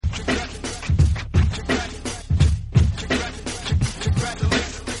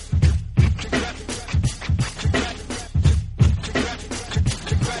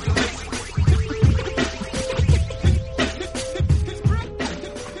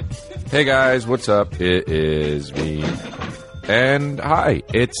Hey guys, what's up? It is me. And hi,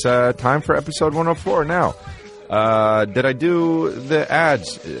 it's time for episode 104 now. Did I do the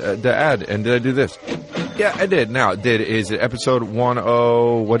ads? The ad, and did I do this? Yeah, I did. Now, is it episode 10,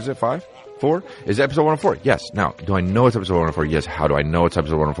 what is it, 5? 4? Is it episode 104? Yes. Now, do I know it's episode 104? Yes. How do I know it's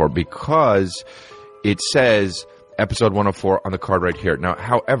episode 104? Because it says episode 104 on the card right here. Now,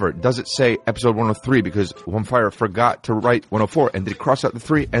 however, does it say episode 103 because One Fire forgot to write 104 and did he cross out the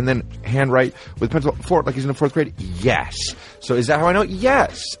 3 and then handwrite with pencil 4 like he's in the 4th grade? Yes. So is that how I know?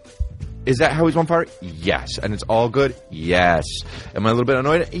 Yes. Is that how he's One Fire? Yes. And it's all good? Yes. Am I a little bit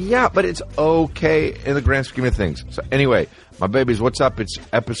annoyed? Yeah, but it's okay in the grand scheme of things. So anyway, my babies, what's up? It's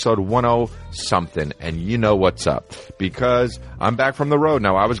episode 10-something, and you know what's up. Because I'm back from the road.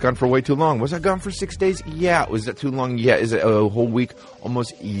 Now, I was gone for way too long. Was I gone for 6 days? Yeah. Was that too long? Yeah. Is it a whole week?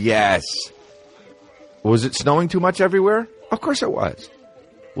 Almost? Yes. Was it snowing too much everywhere? Of course it was.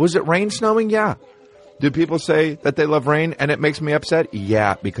 Was it rain snowing? Yeah. Do people say that they love rain and it makes me upset?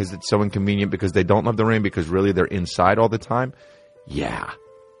 Yeah, because it's so inconvenient, because they don't love the rain, because really they're inside all the time? Yeah.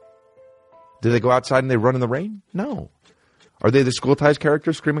 Do they go outside and they run in the rain? No. Are they the School Ties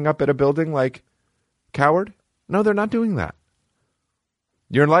character screaming up at a building like, coward? No, they're not doing that.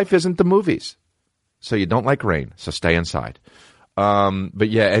 Your life isn't the movies. So you don't like rain, so stay inside. But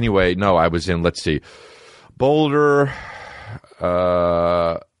yeah, anyway, no, I was in, let's see, Boulder,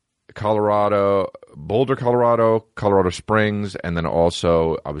 Colorado, Colorado Springs, and then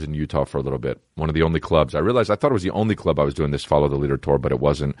also I was in Utah for a little bit. One of the only clubs. I realized I thought it was the only club I was doing this Follow the Leader tour, but it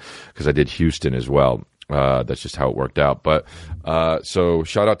wasn't, because I did Houston as well. That's just how it worked out. But so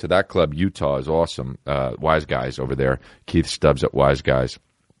shout out to that club. Utah is awesome. Wise Guys over there. Keith Stubbs at Wise Guys.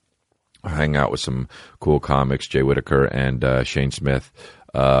 I hang out with some cool comics, Jay Whitaker and Shane Smith,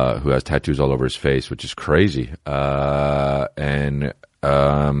 who has tattoos all over his face, which is crazy. But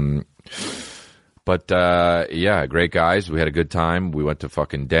yeah, great guys. We had a good time. We went to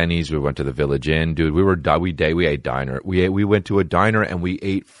fucking Denny's. We went to the Village Inn, dude. We ate diner. We went to a diner and we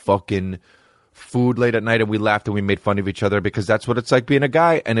ate fucking food late at night, and we laughed and we made fun of each other, because that's what it's like being a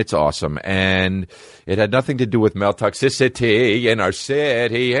guy, and it's awesome. And it had nothing to do with male toxicity in our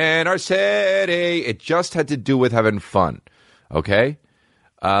city. It just had to do with having fun. Okay?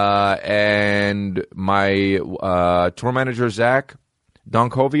 And my tour manager, Zach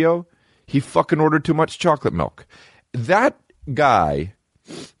Doncovio, he fucking ordered too much chocolate milk. That guy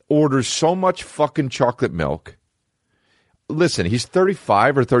orders so much fucking chocolate milk. Listen, he's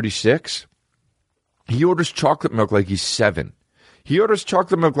 35 or 36. He orders chocolate milk like he's 7. He orders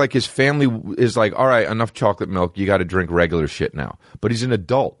chocolate milk like his family is like, all right, enough chocolate milk. You got to drink regular shit now. But he's an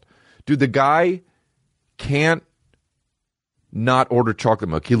adult. Dude, the guy can't not order chocolate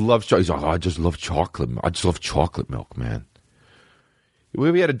milk. He loves chocolate. He's like, oh, I just love chocolate milk. I just love chocolate milk, man.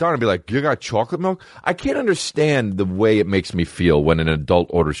 We had a diner and be like, you got chocolate milk? I can't understand the way it makes me feel when an adult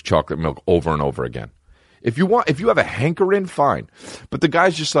orders chocolate milk over and over again. If you have a hankering, fine. But the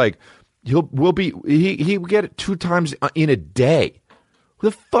guy's just like, he will get it 2 times in a day. Who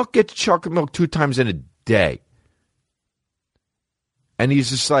the fuck gets chocolate milk 2 times in a day? And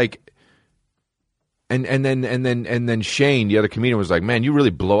he's just like, and then Shane, the other comedian, was like, man, you really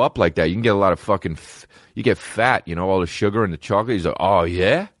blow up like that. You can get a lot of fucking, you get fat, you know, all the sugar and the chocolate. He's like, oh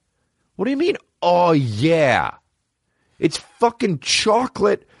yeah? What do you mean, oh yeah? It's fucking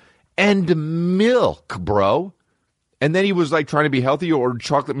chocolate and milk, bro. And then he was like trying to be healthy, ordered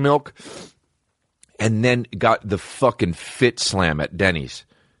chocolate milk, and then got the fucking fit slam at Denny's.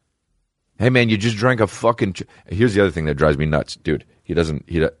 Hey man, you just drank a fucking. Here's the other thing that drives me nuts, dude.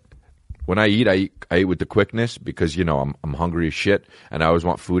 When I eat with the quickness, because you know I'm hungry as shit, and I always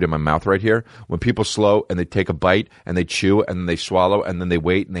want food in my mouth right here. When people slow and they take a bite and they chew and then they swallow and then they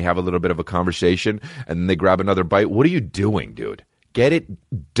wait and they have a little bit of a conversation and then they grab another bite. What are you doing, dude? Get it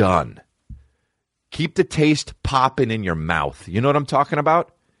done. Keep the taste popping in your mouth. You know what I'm talking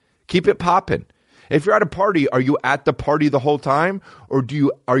about? Keep it popping. If you're at a party, are you at the party the whole time? Or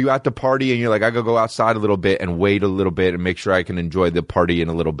are you at the party and you're like, I gotta go outside a little bit and wait a little bit and make sure I can enjoy the party in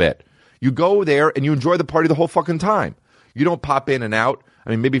a little bit? You go there and you enjoy the party the whole fucking time. You don't pop in and out.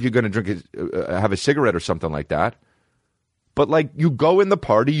 I mean, maybe if you're going to have a cigarette or something like that. But like, you go in the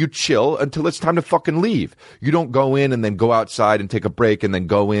party, you chill until it's time to fucking leave. You don't go in and then go outside and take a break and then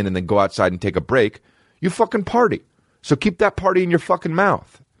go in and then go outside and take a break. You fucking party. So keep that party in your fucking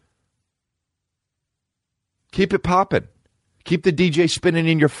mouth. Keep it popping. Keep the DJ spinning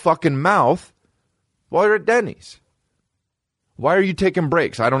in your fucking mouth while you're at Denny's. Why are you taking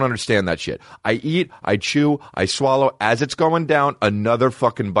breaks? I don't understand that shit. I eat, I chew, I swallow. As it's going down, another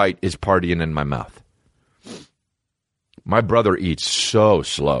fucking bite is partying in my mouth. My brother eats so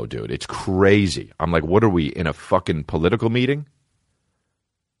slow, dude. It's crazy. I'm like, what are we, in a fucking political meeting?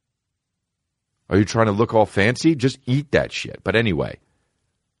 Are you trying to look all fancy? Just eat that shit. But anyway,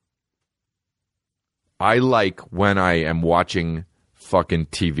 I like when I am watching fucking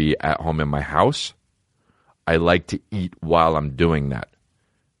TV at home in my house, I like to eat while I'm doing that.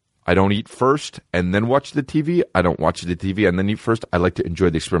 I don't eat first and then watch the TV. I don't watch the TV and then eat first. I like to enjoy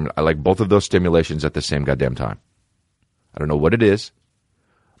the experiment. I like both of those stimulations at the same goddamn time. I don't know what it is,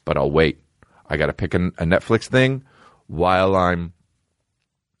 but I'll wait. I got to pick a Netflix thing while I'm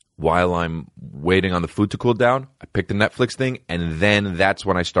waiting on the food to cool down. I pick the Netflix thing, and then that's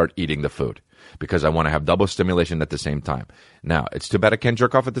when I start eating the food because I want to have double stimulation at the same time. Now, it's too bad I can't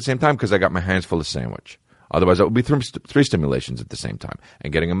jerk off at the same time because I got my hands full of sandwich. Otherwise, that would be three stimulations at the same time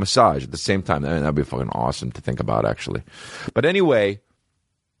and getting a massage at the same time. That would be fucking awesome to think about, actually. But anyway,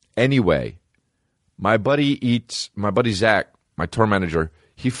 my buddy Zach, my tour manager,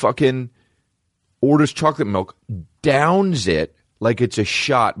 he fucking orders chocolate milk, downs it like it's a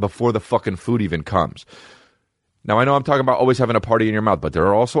shot before the fucking food even comes. Now, I know I'm talking about always having a party in your mouth, but there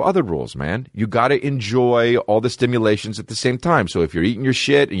are also other rules, man. You got to enjoy all the stimulations at the same time. So if you're eating your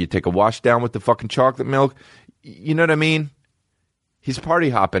shit and you take a wash down with the fucking chocolate milk, you know what I mean? He's party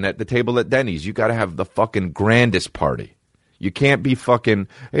hopping at the table at Denny's. You got to have the fucking grandest party. You can't be fucking,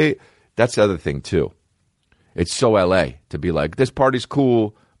 hey, that's the other thing too. It's so LA to be like, this party's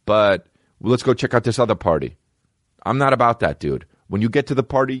cool, but let's go check out this other party. I'm not about that, dude. When you get to the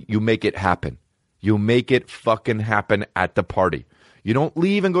party, you make it happen. You make it fucking happen at the party. You don't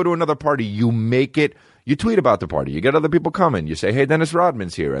leave and go to another party. You make it. You tweet about the party. You get other people coming. You say, hey, Dennis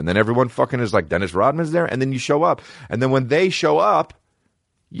Rodman's here. And then everyone fucking is like, Dennis Rodman's there? And then you show up. And then when they show up,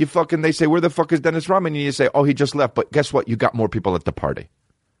 they say, where the fuck is Dennis Rodman? And you say, oh, he just left. But guess what? You got more people at the party.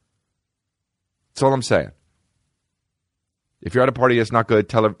 That's all I'm saying. If you're at a party that's not good,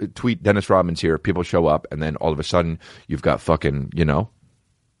 tweet Dennis Rodman's here. People show up. And then all of a sudden, you've got fucking,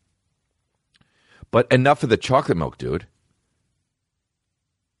 But enough of the chocolate milk, dude.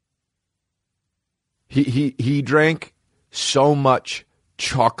 He drank so much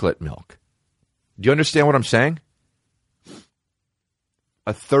chocolate milk. Do you understand what I'm saying?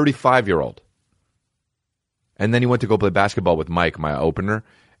 A 35-year-old. And then he went to go play basketball with Mike, my opener.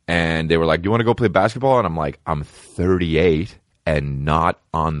 And they were like, do you want to go play basketball? And I'm like, I'm 38 and not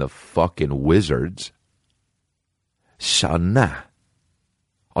on the fucking Wizards. So nah.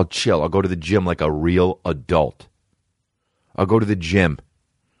 I'll chill. I'll go to the gym like a real adult. I'll go to the gym.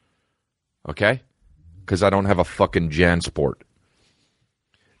 Okay? Because I don't have a fucking JanSport.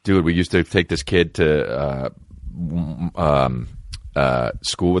 Dude, we used to take this kid to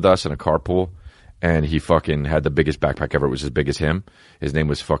school with us in a carpool, and he fucking had the biggest backpack ever. It was as big as him. His name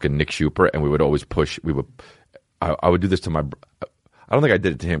was fucking Nick Schuper, and we would always push. I would do this to my... I don't think I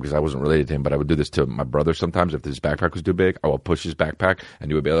did it to him because I wasn't related to him, but I would do this to my brother sometimes. If his backpack was too big, I would push his backpack, and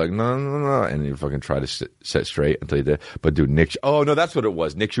he would be like, no, and he'd fucking try to sit straight until he did. But dude, oh no, that's what it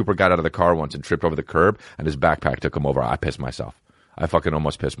was. Nick Schuper got out of the car once and tripped over the curb, and his backpack took him over. I pissed myself. I fucking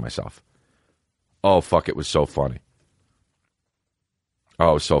almost pissed myself. Oh, fuck, it was so funny.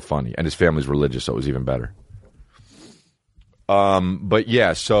 Oh, it was so funny. And his family's religious, so it was even better. But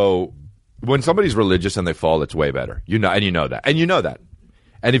yeah, so... when somebody's religious and they fall, it's way better. You know that. And you know that.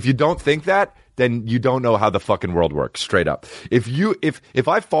 And if you don't think that, then you don't know how the fucking world works, straight up. If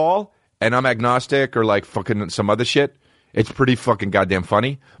I fall and I'm agnostic or like fucking some other shit, it's pretty fucking goddamn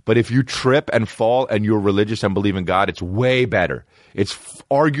funny. But if you trip and fall and you're religious and believe in God, it's way better. It's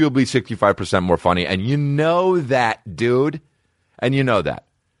arguably 65% more funny. And you know that, dude. And you know that.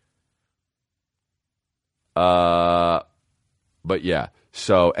 But yeah.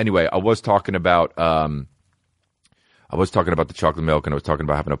 So anyway, I was talking about the chocolate milk, and I was talking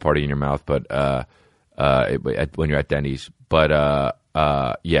about having a party in your mouth, but when you're at Denny's. But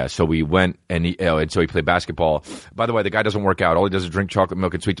yeah, so we went and so he played basketball. By the way, the guy doesn't work out. All he does is drink chocolate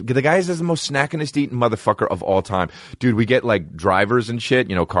milk and sweets. The guy is the most snackinest eating motherfucker of all time, dude. We get like drivers and shit,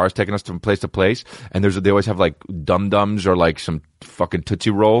 cars taking us from place to place, and they always have like Dum Dums or like some fucking Tootsie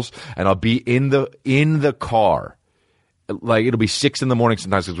Rolls, and I'll be in the car. Like, it'll be 6 a.m.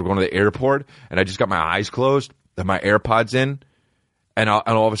 sometimes because we're going to the airport, and I just got my eyes closed, and my AirPods in, and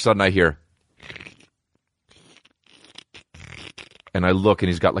all of a sudden I hear, and I look, and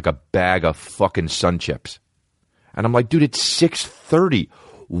he's got like a bag of fucking Sun Chips. And I'm like, dude, it's 6:30.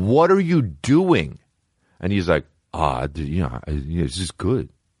 What are you doing? And he's like, dude, this is good.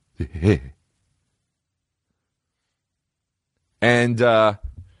 And then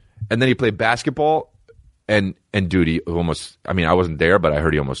he played basketball. And dude, he almost, I wasn't there, but I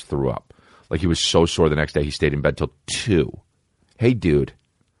heard he almost threw up. Like, he was so sore the next day, he stayed in bed till 2. Hey, dude.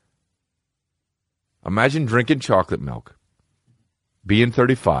 Imagine drinking chocolate milk, being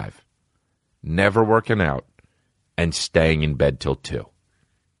 35, never working out, and staying in bed till 2.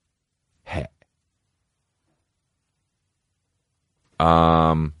 Hey.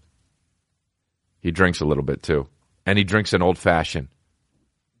 He drinks a little bit, too. And he drinks an old-fashioned.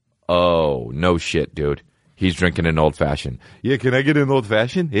 Oh, no shit, dude. He's drinking an old-fashioned. Yeah, can I get an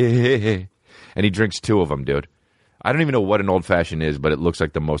old-fashioned? And he drinks 2 of them, dude. I don't even know what an old-fashioned is, but it looks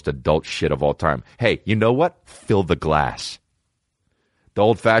like the most adult shit of all time. Hey, you know what? Fill the glass. The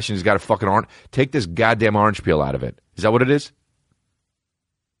old-fashioned's got a fucking orange. Take this goddamn orange peel out of it. Is that what it is?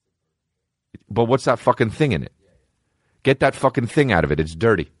 But what's that fucking thing in it? Get that fucking thing out of it. It's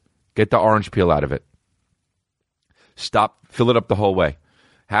dirty. Get the orange peel out of it. Stop. Fill it up the whole way.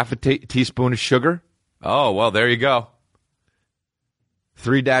 Half a teaspoon of sugar. Oh, well, there you go.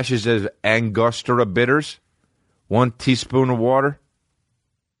 3 dashes of Angostura bitters. 1 teaspoon of water.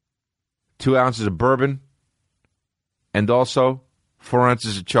 2 ounces of bourbon. And also 4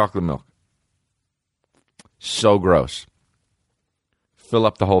 ounces of chocolate milk. So gross. Fill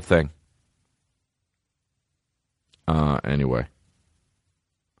up the whole thing. Anyway.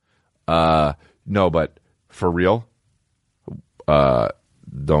 No, but for real,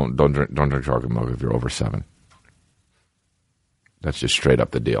 don't drink chocolate milk if you're over 7. That's just straight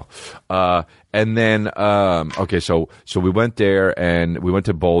up the deal. And then, okay, so we went there, and we went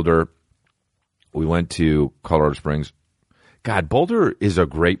to Boulder. We went to Colorado Springs. God, Boulder is a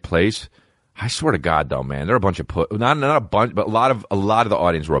great place. I swear to God, though, man, they're a bunch of not a bunch, but a lot of the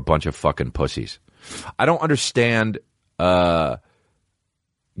audience were a bunch of fucking pussies. I don't understand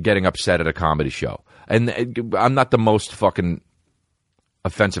getting upset at a comedy show. And I'm not the most fucking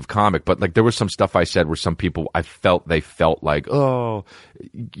offensive comic, but like there was some stuff I said where some people they felt like, oh,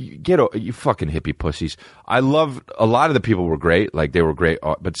 you fucking hippie pussies. I love a lot of the people were great, like they were great,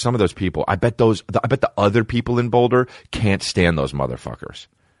 but some of those people, I bet the other people in Boulder can't stand those motherfuckers.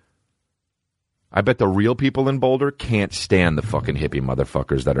 I bet the real people in Boulder can't stand the fucking hippie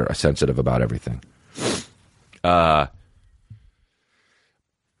motherfuckers that are sensitive about everything.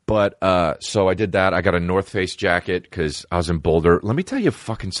 But so I did that. I got a North Face jacket because I was in Boulder. Let me tell you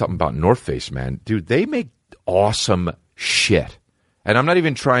fucking something about North Face, man. Dude, they make awesome shit. And I'm not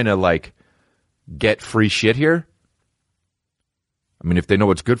even trying to, like, get free shit here. I mean, if they know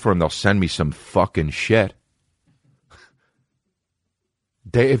what's good for them, they'll send me some fucking shit.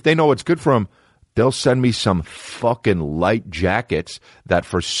 If they know what's good for them, they'll send me some fucking light jackets that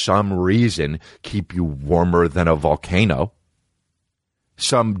for some reason keep you warmer than a volcano.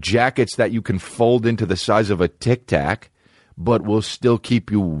 Some jackets that you can fold into the size of a Tic Tac, but will still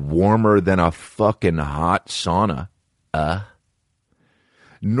keep you warmer than a fucking hot sauna.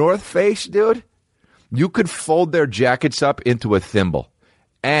 North Face, dude, you could fold their jackets up into a thimble.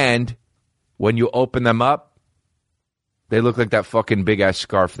 And when you open them up, they look like that fucking big-ass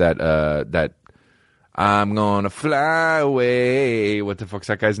scarf that I'm gonna fly away. What the fuck's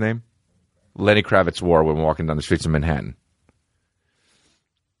that guy's name? Lenny Kravitz wore when walking down the streets of Manhattan.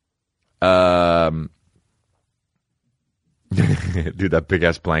 Dude, that big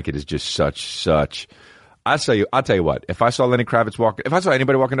ass blanket is just such. I'll tell you what. If I saw Lenny Kravitz if I saw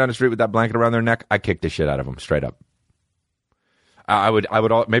anybody walking down the street with that blanket around their neck, I'd kick the shit out of them straight up.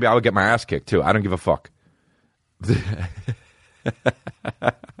 Maybe I would get my ass kicked too. I don't give a fuck. The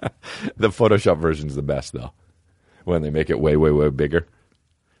Photoshop version is the best though. When they make it way, way, way bigger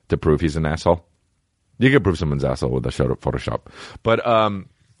to prove he's an asshole. You can prove someone's asshole with a Photoshop. But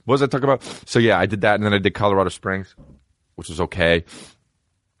what was I talking about? So yeah, I did that, and then I did Colorado Springs, which was okay.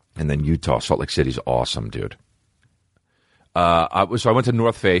 And then Utah, Salt Lake City's awesome, dude. So I went to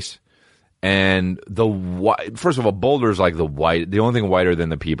North Face, and first of all, Boulder's like the only thing whiter than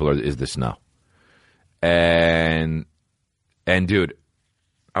the people is the snow. And dude,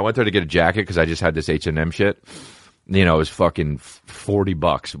 I went there to get a jacket because I just had this H&M shit. You know, it was fucking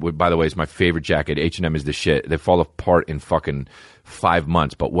 $40. By the way, it's my favorite jacket. H&M is the shit. They fall apart in fucking 5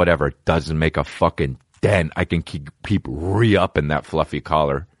 months, but whatever. It doesn't make a fucking dent. I can keep re-upping that fluffy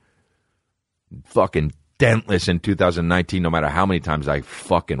collar. Fucking dentless in 2019, no matter how many times I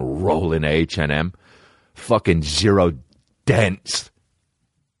fucking roll into H&M. Fucking 0 dents.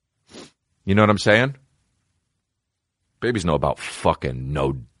 You know what I'm saying? Babies know about fucking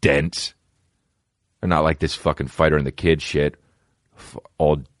no dents. They're not like this fucking Fighter and the Kid shit.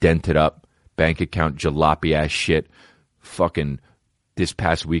 All dented up. Bank account jalopy ass shit. Fucking this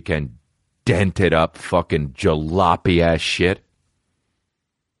past weekend dented up fucking jalopy ass shit.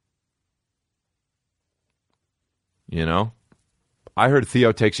 You know? I heard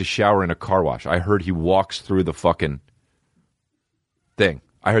Theo takes a shower in a car wash. I heard he walks through the fucking thing.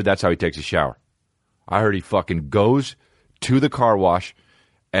 I heard that's how he takes a shower. I heard he fucking goes to the car wash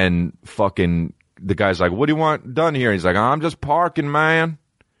and fucking the guy's like, what do you want done here? He's like, I'm just parking, man.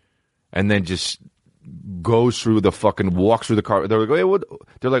 And then just goes through the fucking, walks through the car. They're like, hey, what?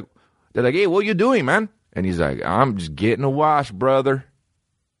 They're like, hey, what you doing, man? And he's like, I'm just getting a wash, brother.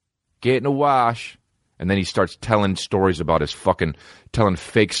 Getting a wash. And then he starts telling stories about his fucking, telling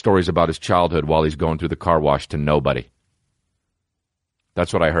fake stories about his childhood while he's going through the car wash to nobody.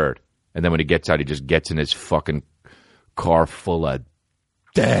 That's what I heard. And then when he gets out, he just gets in his fucking car full of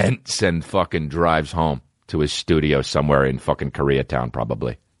dents and fucking drives home to his studio somewhere in fucking Koreatown,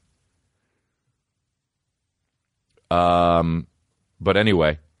 probably. But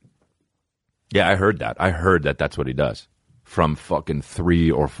anyway, yeah, I heard that. I heard that that's what he does from fucking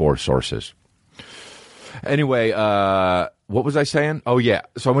 3 or 4 sources. Anyway, what was I saying? Oh, yeah.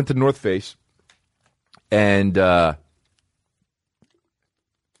 So I went to North Face, and and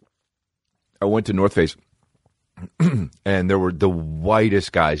there were the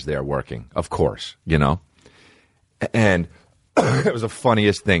whitest guys there working, of course, you know. And it was the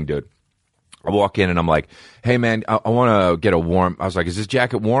funniest thing, dude. I walk in, and I'm like, hey, man, I want to get a warm. I was like, is this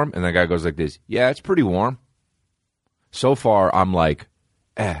jacket warm? And the guy goes like this, yeah, it's pretty warm. So far, I'm like,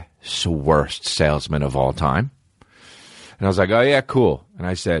 it's the worst salesman of all time. And I was like, oh, yeah, cool. And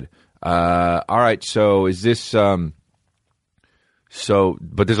I said, all right, so is this, but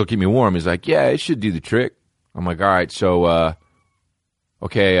this will keep me warm. He's like, yeah, it should do the trick. I'm like, all right, so,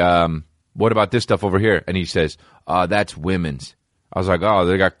 okay, what about this stuff over here? And he says, that's women's. I was like, oh,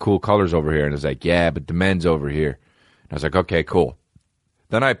 they got cool colors over here. And he's like, yeah, but the men's over here. And I was like, okay, cool.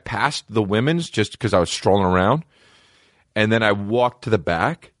 Then I passed the women's just because I was strolling around. And then I walked to the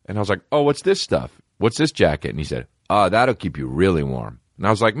back, and I was like, oh, what's this stuff? What's this jacket? And he said, oh, that'll keep you really warm. And I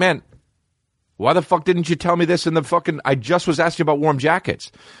was like, man, why the fuck didn't you tell me this in the fucking, I just was asking about warm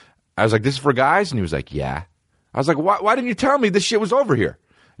jackets. I was like, this is for guys? And he was like, yeah. I was like, why didn't you tell me this shit was over here?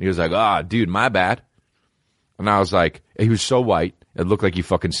 And he was like, dude, my bad. And I was like, he was so white, it looked like he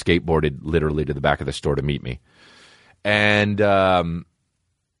fucking skateboarded literally to the back of the store to meet me. And then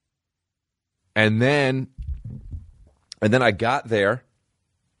I got there,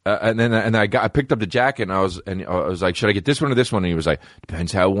 I picked up the jacket, and I was like, should I get this one or this one? And he was like,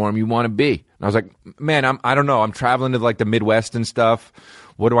 depends how warm you want to be. And I was like, man, I don't know. I'm traveling to like the Midwest and stuff.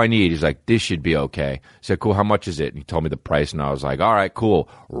 What do I need? He's like, this should be okay. I said, cool. How much is it? And he told me the price, and I was like, all right, cool.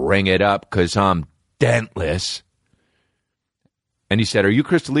 Ring it up because I'm dentless. And he said, are you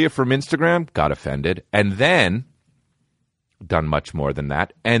Crystalia from Instagram? Got offended. And then, done much more than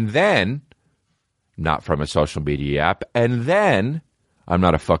that. And then, not from a social media app. And then, I'm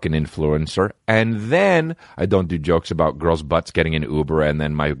not a fucking influencer. And then, I don't do jokes about girls' butts getting in Uber and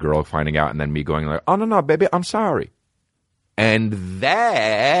then my girl finding out and then me going like, oh, no, baby, I'm sorry. And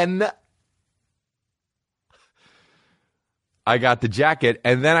then, I got the jacket.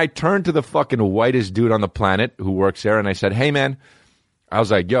 And then I turned to the fucking whitest dude on the planet who works there. And I said, hey, man. I was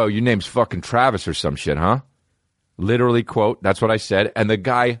like, yo, your name's fucking Travis or some shit, huh? Literally, quote, that's what I said. And the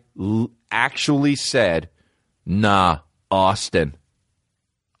guy actually said, nah, Austin.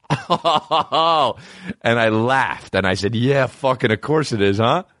 And I laughed. And I said, yeah, fucking of course it is,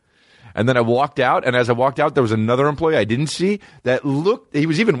 huh? And then I walked out. And as I walked out, there was another employee I didn't see that looked, he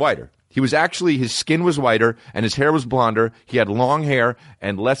was even whiter. He was actually, his skin was whiter and his hair was blonder. He had long hair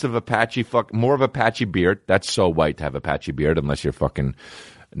and less of a more of a patchy beard. That's so white to have a patchy beard unless you're fucking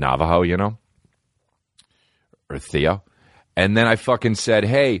Navajo, you know? Or Theo. And then I fucking said,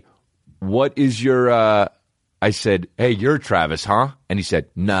 hey, what is your, I said, hey, you're Travis, huh? And he said,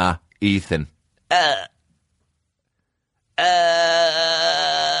 nah, Ethan.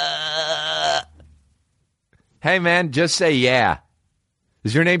 Hey, man, just say yeah.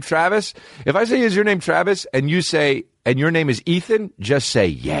 Is your name Travis? If I say, is your name Travis, and you say, and your name is Ethan, just say,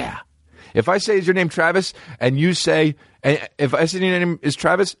 yeah. If I say, is your name Travis, and you say, and if I say your name is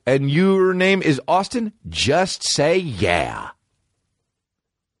Travis, and your name is Austin, just say, yeah.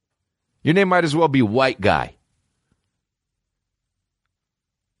 Your name might as well be White Guy.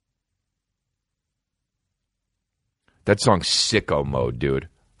 That song's sicko mode, dude.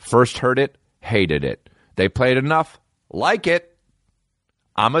 First heard it, hated it. They played enough, like it.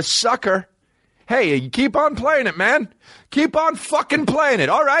 I'm a sucker. Hey, you keep on playing it, man. Keep on fucking playing it.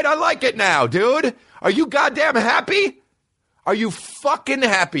 All right, I like it now, dude. Are you goddamn happy? Are you fucking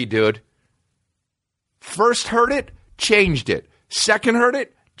happy, dude? First heard it, changed it. Second heard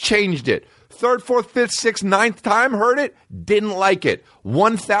it, changed it. Third, fourth, fifth, sixth, ninth time heard it, didn't like it.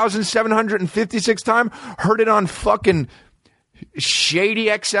 1,756 time, heard it on fucking Shady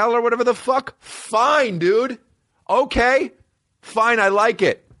XL or whatever the fuck? Fine, dude. Okay. Fine, I like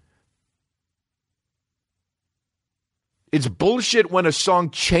it. It's bullshit when a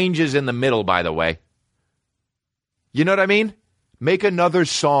song changes in the middle, by the way. You know what I mean? Make another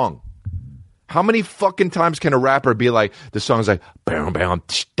song. How many fucking times can a rapper be like, the song's like, down, down,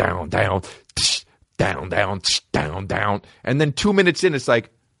 down, down, down, down, down, down. And then 2 minutes in, it's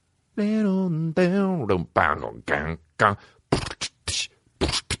like, and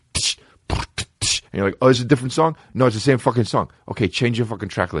you're like, oh, it's a different song? No, it's the same fucking song. Okay, change your fucking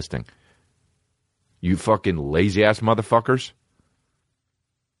track listing. You fucking lazy ass motherfuckers.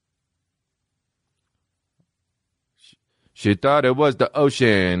 She thought it was the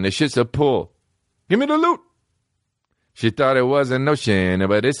ocean. The shit's a pool. Give me the loot. She thought it was an ocean,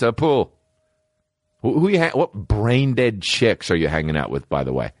 but it's a pool. What brain dead chicks are you hanging out with, by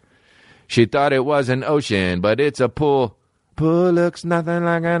the way? She thought it was an ocean, but it's a pool. Pool looks nothing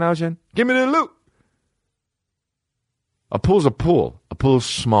like an ocean. Give me the loot. A pool's a pool. A pool's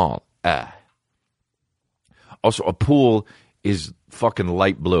small. Also, a pool is fucking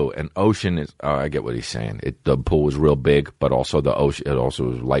light blue. An ocean is... Oh, I get what he's saying. The pool was real big, but also the ocean... It also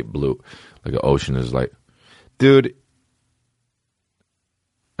was light blue. Like an ocean is like... Dude...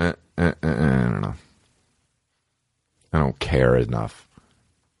 I don't know. I don't care enough.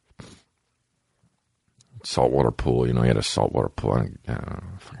 Saltwater pool. You know, you had a saltwater pool. I don't know.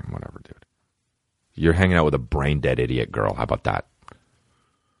 Fucking whatever, dude. You're hanging out with a brain-dead idiot girl. How about that?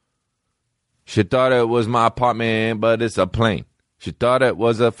 She thought it was my apartment, but it's a plane. She thought it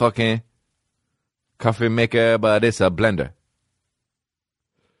was a fucking coffee maker, but it's a blender.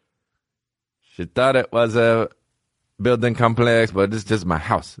 She thought it was a building complex, but it's just my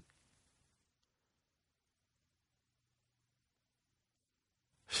house.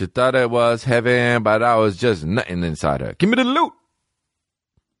 She thought it was heaven, but I was just nothing inside her. Give me the loot.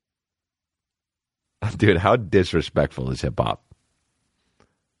 Dude, how disrespectful is hip-hop?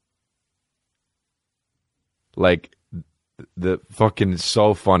 Like, the fucking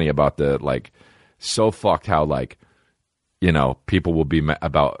so funny about the, like, so fucked how, like, you know, people will be mad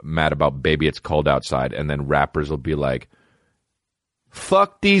about Baby It's Cold Outside, and then rappers will be like,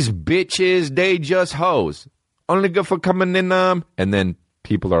 fuck these bitches, they just hoes. Only good for coming in, and then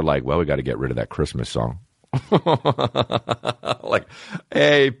people are like, well, we got to get rid of that Christmas song. Like,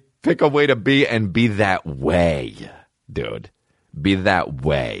 hey, pick a way to be and be that way, dude. Be that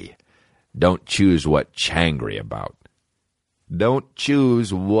way. Don't choose what changry about. Don't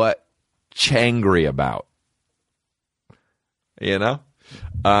choose what changry about. You know?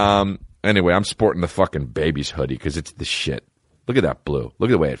 Anyway, I'm sporting the fucking Baby's hoodie because it's the shit. Look at that blue. Look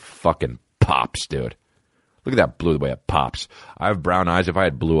at the way it fucking pops, dude. Look at that blue, the way it pops. I have brown eyes. If I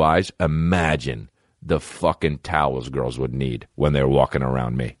had blue eyes, imagine the fucking towels girls would need when they're walking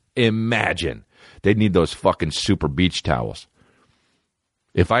around me. Imagine. They'd need those fucking super beach towels.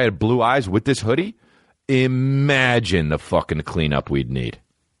 If I had blue eyes with this hoodie, imagine the fucking cleanup we'd need.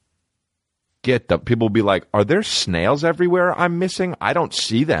 People will be like, are there snails everywhere I'm missing? I don't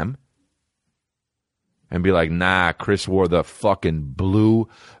see them. And be like, nah, Chris wore the fucking blue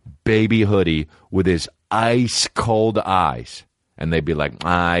baby hoodie with his ice cold eyes. And they'd be like,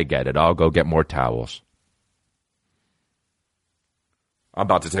 I get it. I'll go get more towels. I'm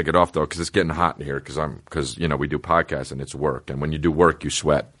about to take it off, though, because it's getting hot in here, because you know, we do podcasts and it's work. And when you do work, you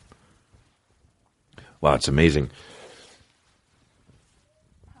sweat. Wow, it's amazing.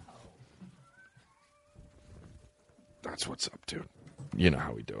 That's what's up, dude. You know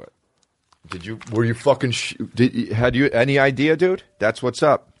how we do it. Were you fucking, had you any idea, dude? That's what's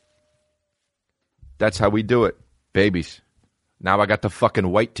up. That's how we do it. Babies. Now I got the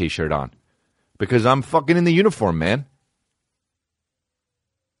fucking white t-shirt on. Because I'm fucking in the uniform, man.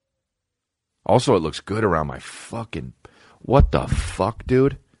 Also, it looks good around my fucking... What the fuck,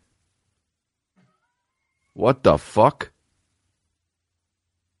 dude? What the fuck?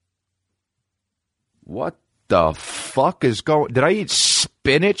 What the fuck is going... Did I eat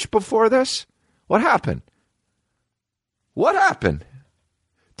spinach before this? What happened? What happened?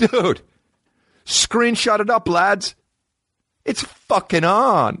 Dude, screenshot it up, lads. It's fucking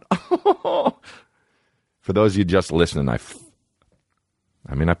on. For those of you just listening, I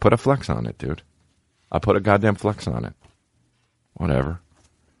put a flex on it, dude. I put a goddamn flex on it. Whatever.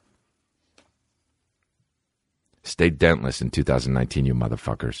 Stay dentless in 2019, you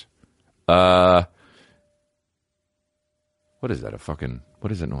motherfuckers. What is that?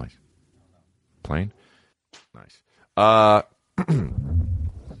 What is that noise? Plane? Nice. Let's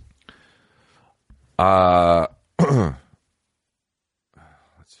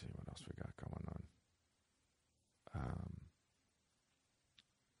see what else we got going on.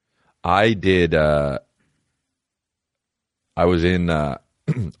 I did. I was in.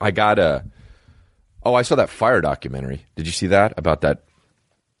 I got a. Oh, I saw that Fire documentary. Did you see that about that?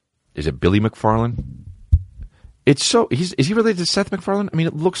 Is it Billy McFarland? It's so. Is he related to Seth MacFarlane? I mean,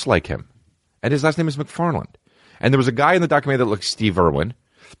 it looks like him, and his last name is McFarland. And there was a guy in the documentary that looked Steve Irwin,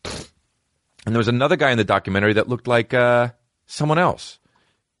 and there was another guy in the documentary that looked like someone else.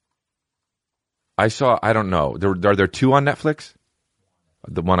 I saw. I don't know. Are there two on Netflix?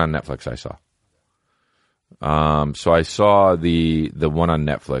 The one on Netflix I saw. So I saw the one on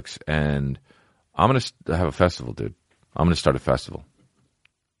Netflix, and I'm gonna have a festival, dude. I'm gonna start a festival.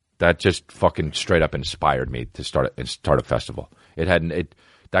 That just fucking straight up inspired me to start a festival.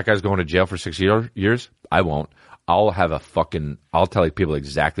 That guy's going to jail for 6 years. I won't. I'll tell people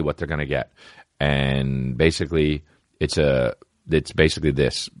exactly what they're gonna get, and basically it's basically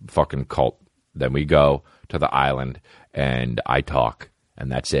this fucking cult. Then we go to the island, and I talk,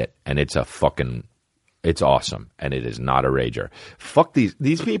 and that's it. And it's awesome, and it is not a rager. Fuck these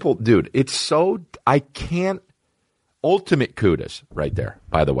people, dude. It's so I can't. Ultimate kudos right there.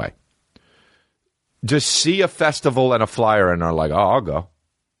 By the way, just see a festival and a flyer, and are like, oh, I'll go.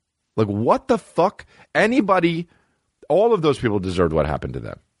 Like, what the fuck? Anybody, all of those people deserved what happened to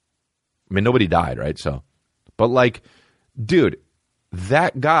them. I mean, nobody died, right? So, but like, dude,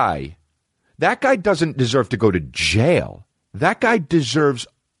 that guy doesn't deserve to go to jail. That guy deserves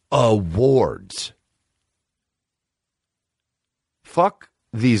awards. Fuck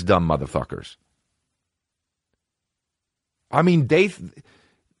these dumb motherfuckers. I mean,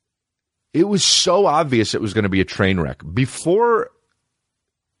 it was so obvious it was going to be a train wreck. Before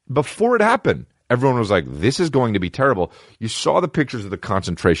it happened, everyone was like, this is going to be terrible. You saw the pictures of the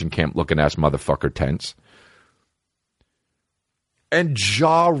concentration camp looking ass motherfucker tents. And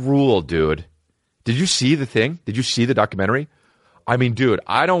Ja Rule, dude. Did you see the thing? Did you see the documentary? I mean, dude,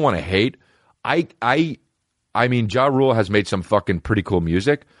 I don't want to hate. I mean, Ja Rule has made some fucking pretty cool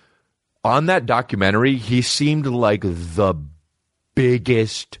music. On that documentary, he seemed like the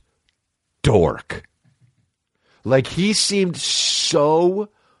biggest dork. Like, he seemed so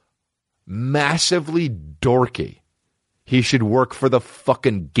massively dorky. He should work for the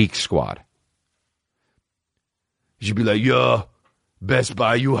fucking Geek Squad. He should be like, yo, Best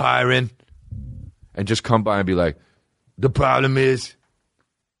Buy, you hiring? And just come by and be like, the problem is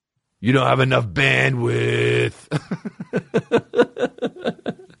you don't have enough bandwidth.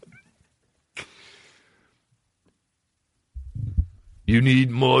 You need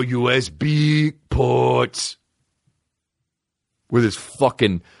more USB ports. With his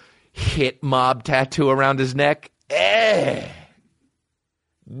fucking hit mob tattoo around his neck.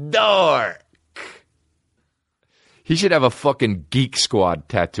 Dork. He should have a fucking Geek Squad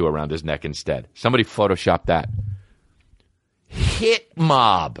tattoo around his neck instead. Somebody Photoshop that. Hit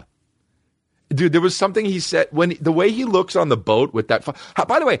mob. Dude, there was something he said when the way he looks on the boat with that.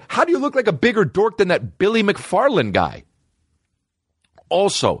 By the way, how do you look like a bigger dork than that Billy McFarland guy?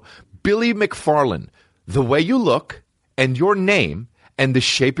 Also, Billy McFarland, the way you look and your name and the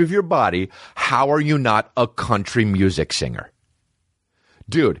shape of your body, how are you not a country music singer?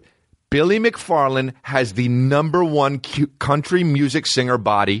 Dude, Billy McFarland has the #1 country music singer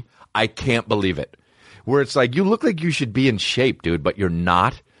body. I can't believe it. Where it's like, you look like you should be in shape, dude, but you're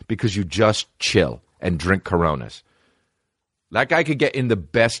not because you just chill and drink Coronas. That guy could get in the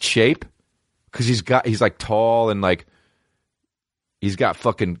best shape because he's like tall and like, he's got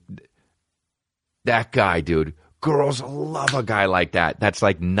fucking, that guy, dude. Girls love a guy like that. That's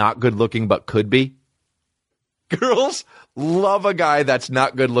like not good looking, but could be. Girls love a guy that's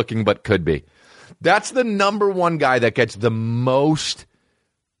not good looking, but could be. That's the #1 guy that gets the most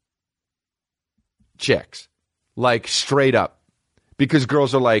chicks. Like straight up. Because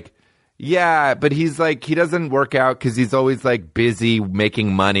girls are like, yeah, but he's like, he doesn't work out because he's always like busy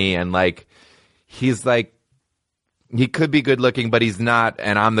making money. And like, he's like, he could be good looking, but he's not,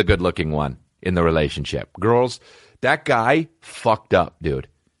 and I'm the good looking one in the relationship. Girls, that guy fucked up, dude.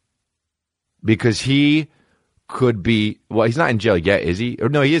 Because he could be, well, he's not in jail yet, is he? Or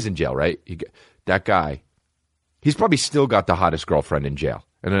no, he is in jail, right? That guy, he's probably still got the hottest girlfriend in jail.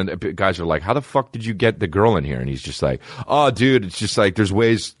 And then guys are like, how the fuck did you get the girl in here? And he's just like, oh, dude, it's just like, there's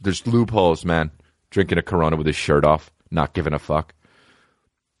loopholes, man. Drinking a Corona with his shirt off, not giving a fuck.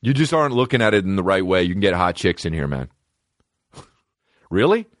 You just aren't looking at it in the right way. You can get hot chicks in here, man.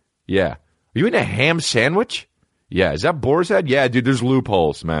 Really? Yeah. Are you in a ham sandwich? Yeah. Is that Boar's Head? Yeah, dude, there's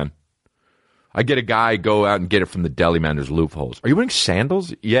loopholes, man. I get a guy, go out and get it from the deli, man. There's loopholes. Are you wearing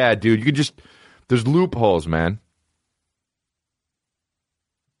sandals? Yeah, dude, you can just, there's loopholes, man.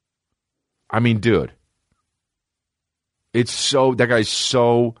 I mean, dude. It's so, that guy's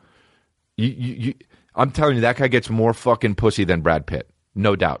so I'm telling you, that guy gets more fucking pussy than Brad Pitt.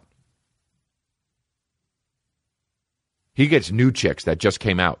 No doubt. He gets new chicks that just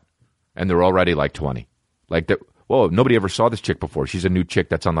came out, and they're already like 20. Like, whoa, nobody ever saw this chick before. She's a new chick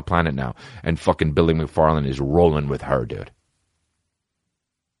that's on the planet now, and fucking Billy McFarlane is rolling with her, dude.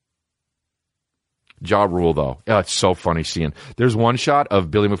 Ja Rule, though. Oh, it's so funny seeing. There's one shot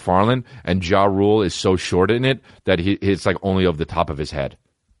of Billy McFarlane, and Ja Rule is so short in it that it's like only over the top of his head.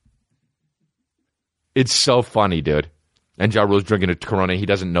 It's so funny, dude. And Ja Rule's drinking a Corona. He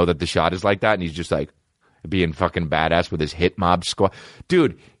doesn't know that the shot is like that, and he's just like being fucking badass with his Hit Mob squad.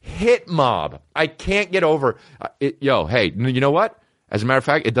 Dude, Hit Mob. I can't get over it. Yo, hey, you know what? As a matter of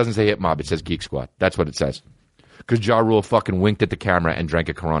fact, it doesn't say Hit Mob. It says Geek Squad. That's what it says. Because Ja Rule fucking winked at the camera and drank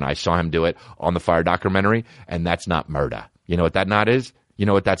a Corona. I saw him do it on the Fire documentary, and that's not murder. You know what that not is? You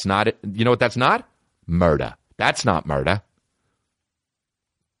know what that's not? You know what that's not? Murder. That's not murder.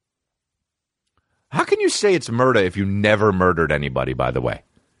 How can you say it's murder if you never murdered anybody, by the way?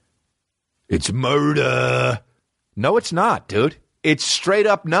 It's murder. No, it's not, dude. It's straight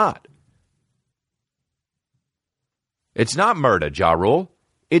up not. It's not murder, Ja Rule.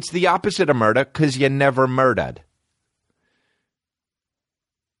 It's the opposite of murder because you never murdered.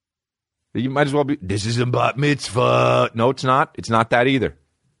 You might as well be, this is a bat mitzvah. No, it's not. It's not that either.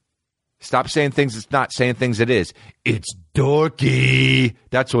 Stop saying things it's not, saying things it is. It's dorky.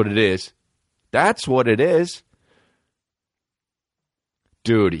 That's what it is. That's what it is.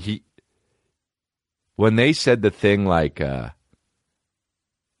 Dude, when they said the thing like,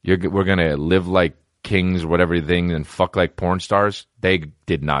 we're going to live like kings or whatever thing and fuck like porn stars, they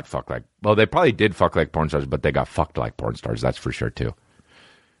did not fuck like, well, they probably did fuck like porn stars, but they got fucked like porn stars. That's for sure, too.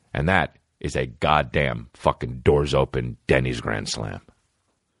 And that is a goddamn fucking doors open Denny's Grand Slam.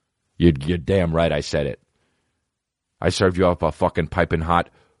 You're damn right I said it. I served you up a fucking piping hot.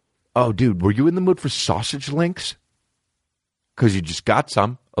 Oh, dude, were you in the mood for sausage links? Because you just got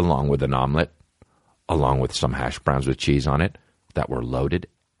some, along with an omelet, along with some hash browns with cheese on it that were loaded,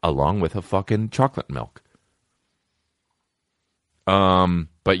 along with a fucking chocolate milk.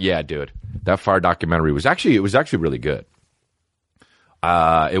 But yeah, dude, that Fire documentary was actually really good.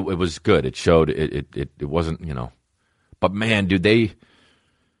 It was good. It showed it wasn't, you know, but man, dude,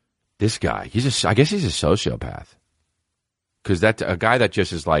 this guy, I guess he's a sociopath. Because that's a guy that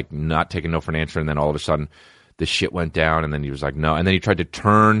just is like not taking no for an answer, and then all of a sudden the shit went down, and then he was like, no. And then he tried to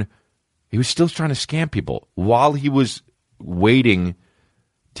turn, he was still trying to scam people while he was waiting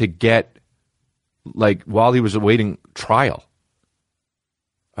to get, like, while he was awaiting trial.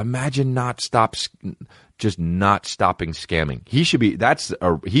 Imagine just not stopping scamming. He should be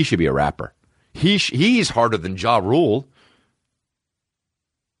a rapper. He's harder than Ja Rule.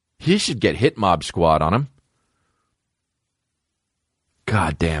 He should get Hit Mob Squad on him.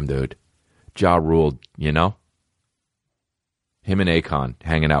 God damn, dude. Ja Rule, you know? Him and Akon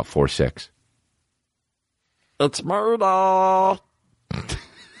hanging out 4-6. It's murder.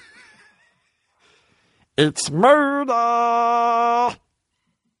 It's murder.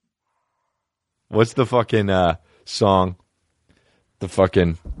 What's the fucking song? The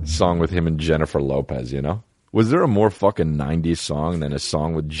fucking song with him and Jennifer Lopez, you know? Was there a more fucking 90s song than a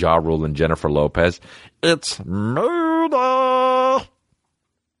song with Ja Rule and Jennifer Lopez? It's murder.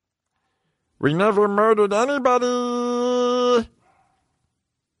 We never murdered anybody.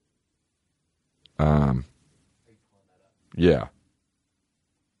 Yeah.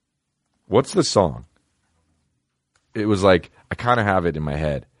 What's the song? It was like, I kind of have it in my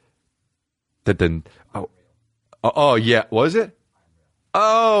head. Oh, yeah. Was it?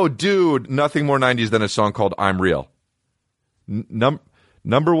 Oh, dude. Nothing more 90s than a song called I'm Real.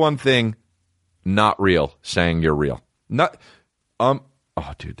 Number one thing, not real, saying you're real. Oh,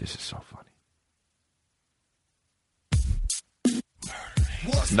 dude, this is so funny.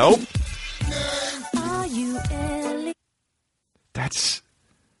 Nope. That's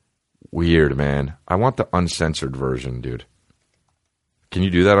weird, man. I want the uncensored version, dude. Can you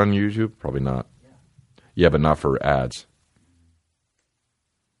do that on YouTube? Probably not. Yeah, but not for ads.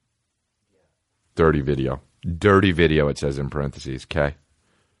 Dirty video. Dirty video, it says in parentheses. Okay.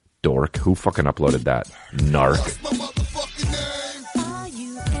 Dork. Who fucking uploaded that? Narc.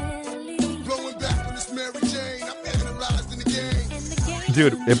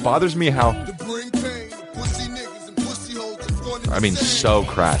 Dude, it bothers me how... I mean, so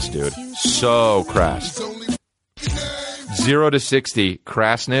crass, dude. So crass. 0 to 60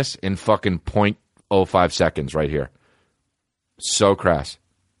 crassness in fucking 0.05 seconds right here. So crass.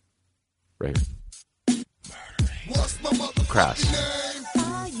 Right here. Crass.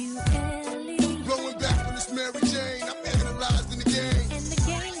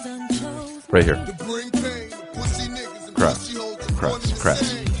 Right here.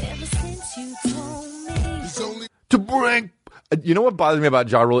 Cress. To bring... You know what bothers me about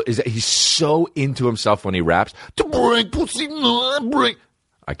Ja Rule is that he's so into himself when he raps. To bring pussy... Bring...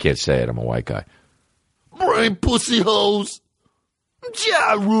 I can't say it. I'm a white guy. Bring pussy hoes.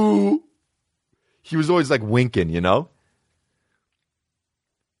 Ja Rule. He was always like winking, you know?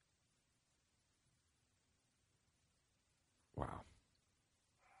 Wow.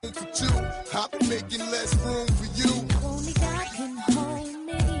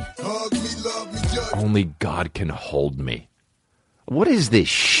 Only God can hold me. What is this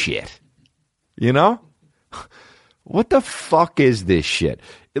shit? You know? What the fuck is this shit?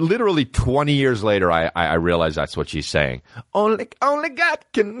 Literally 20 years later, I realized that's what she's saying. Only God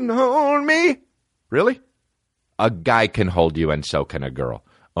can hold me. Really? A guy can hold you, and so can a girl.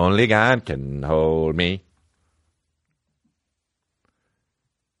 Only God can hold me.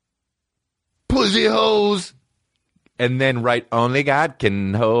 Pussy hoes. And then write, only God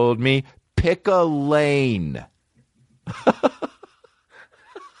can hold me. Pick a lane.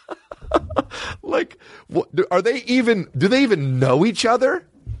 Like, what, do they even know each other?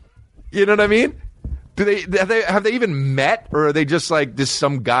 You know what I mean? Have they even met, or are they just like this?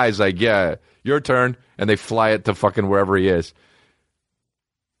 Some guy's like, yeah, your turn, and they fly it to fucking wherever he is.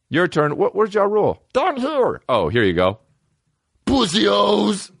 Your turn. Where's Ja Rule? Down here. Oh, here you go.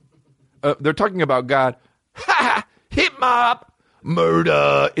 Pussy-os. They're talking about God. Ha! Hip mop.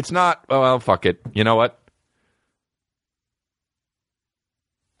 Murder. It's not. Oh, well, fuck it. You know what?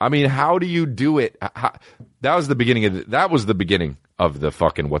 I mean, how do you do it? That was the beginning of the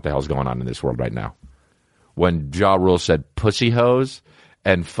fucking what the hell's going on in this world right now. When Ja Rule said pussy hose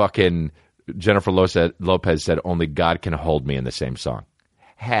and fucking Jennifer Lopez said only God can hold me in the same song.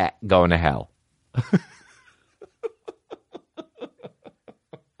 Going to hell.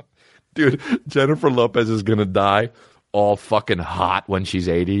 Dude, Jennifer Lopez is going to die all fucking hot when she's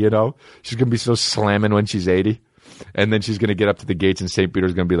 80, you know? She's going to be so slamming when she's 80. And then she's going to get up to the gates, and St.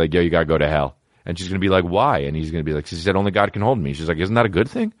 Peter's going to be like, yo, you got to go to hell. And she's going to be like, why? And he's going to be like, she said, only God can hold me. She's like, isn't that a good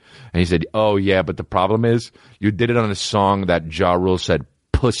thing? And he said, oh, yeah, but the problem is you did it on a song that Ja Rule said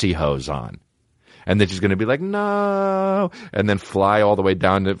pussy hose on. And then she's going to be like, no. And then fly all the way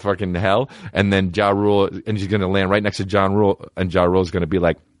down to fucking hell. And then Ja Rule, and she's going to land right next to Ja Rule. And Ja Rule's going to be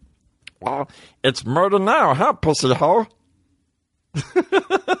like, well, it's murder now, huh, pussy hoe?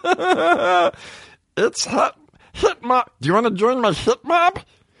 It's hot. Hit mob. Do you want to join my hit mob?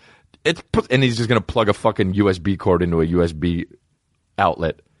 And he's just going to plug a fucking USB cord into a USB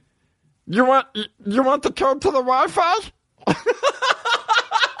outlet. You want the code to the Wi-Fi?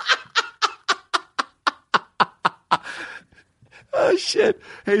 Oh, shit.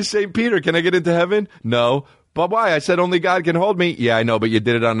 Hey, St. Peter, can I get into heaven? No. But why? I said only God can hold me. Yeah, I know, but you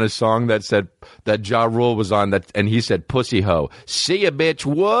did it on a song that said that Ja Rule was on that, and he said pussy hoe. See ya, bitch.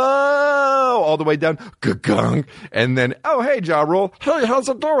 Whoa, all the way down. Gong. And then, oh hey, Ja Rule. Hey, how's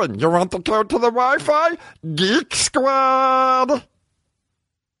it going? You want the code to the Wi-Fi? Geek Squad.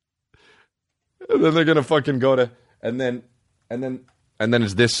 And then they're gonna fucking go to, and then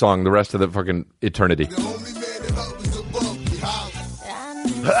it's this song the rest of the fucking eternity.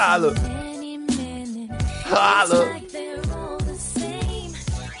 Holla. Holla.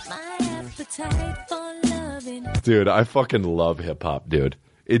 Dude, I fucking love hip hop, dude.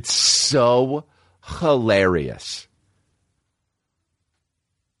 It's so hilarious.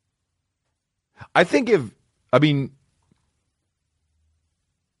 I think oh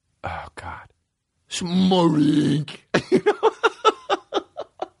God. Smorink.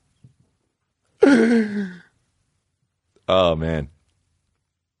 Oh man.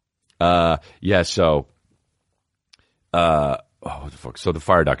 Yeah, so what the fuck? So the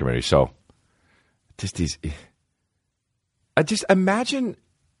Fire documentary. So I just imagine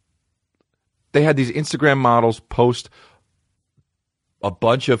they had these Instagram models post a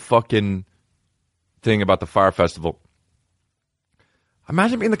bunch of fucking thing about the Fire Festival.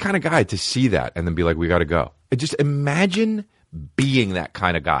 Imagine being the kind of guy to see that and then be like, we got to go. And just imagine being that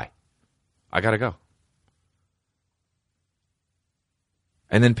kind of guy. I got to go.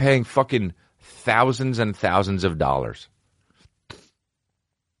 And then paying fucking thousands and thousands of dollars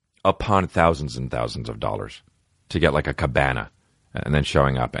upon thousands and thousands of dollars to get like a cabana, and then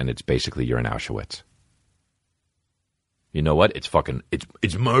showing up and it's basically you're in Auschwitz. You know what? It's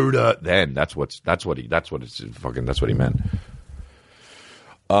murder. Then that's what he meant.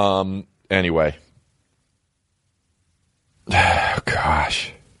 Anyway.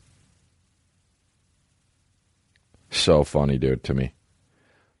 Gosh. So funny, dude, to me.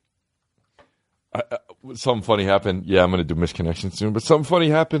 Something funny happened. Yeah, I'm going to do Misconnection soon, but something funny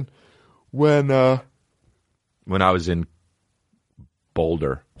happened when I was in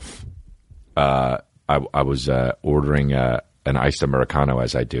Boulder, I was ordering an iced Americano,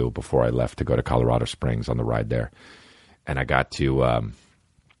 as I do before I left to go to Colorado Springs on the ride there. And I got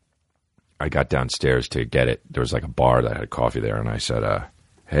downstairs to get it. There was like a bar that had coffee there, and I said,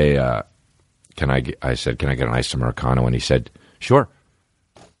 "Hey, can I get an iced Americano?" And he said, "Sure."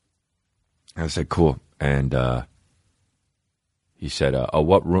 And I said, "Cool." And he said, "Oh,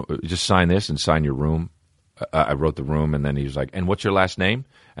 what room? Just sign this and sign your room." I wrote the room, and then he was like, "And what's your last name?"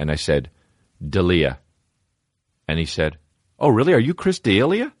 And I said, "D'Elia." And he said, "Oh, really? Are you Chris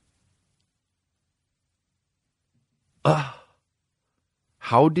D'Elia?" I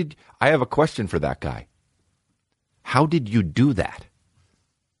have a question for that guy. How did you do that?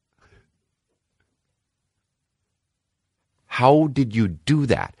 How did you do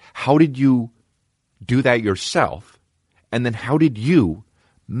that? How did you do that yourself? And then how did you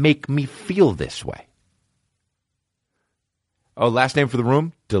make me feel this way? Oh, last name for the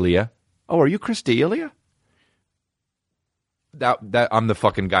room? D'Elia. Oh, are you Chris D'Elia? That I'm the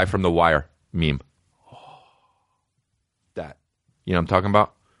fucking guy from The Wire meme. That. You know what I'm talking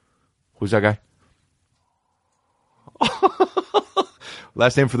about? Who's that guy?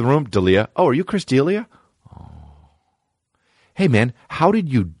 Last name for the room? D'Elia. Oh, are you Chris D'Elia? Oh. Hey, man, how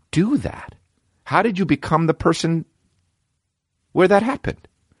did you do that? How did you become the person where that happened?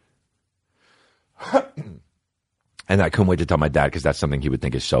 And I couldn't wait to tell my dad, because that's something he would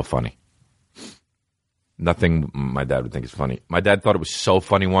think is so funny. Nothing my dad would think is funny. My dad thought it was so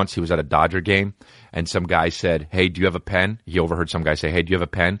funny once. He was at a Dodger game, and some guy said, "Hey, do you have a pen?" He overheard some guy say, "Hey, do you have a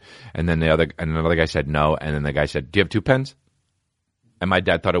pen?" And then another guy said, "No." And then the guy said, "Do you have 2 pens?" And my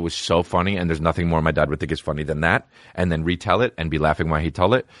dad thought it was so funny, and there's nothing more my dad would think is funny than that, and then retell it and be laughing while he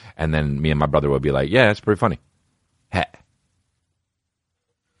told it. And then me and my brother would be like, "Yeah, it's pretty funny." Heh.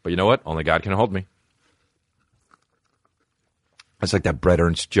 But you know what? Only God can hold me. It's like that Brett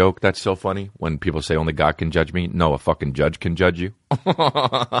Ernst joke. That's so funny. When people say only God can judge me. No, a fucking judge can judge you.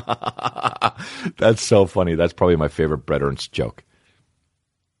 That's so funny. That's probably my favorite Brett Ernst joke.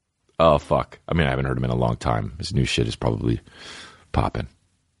 Oh, fuck. I mean, I haven't heard him in a long time. His new shit is probably popping.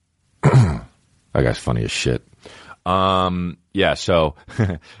 That guy's funny as shit. Yeah, so,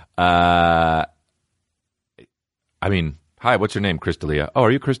 I mean, hi, what's your name? Chris D'Elia. Oh, are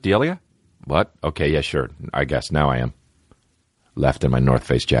you Chris D'Elia? What? Okay, yeah, sure. I guess now I am. Left in my North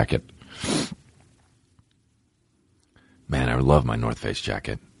Face jacket. Man, I love my North Face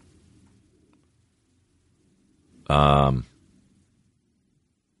jacket.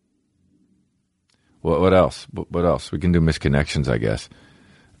 What else? What else? We can do misconnections, I guess.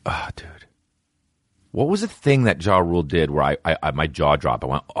 Ah, dude. What was the thing that Ja Rule did where I my jaw dropped? I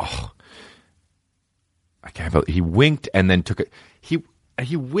went, oh. I can't believe he winked and then took it. He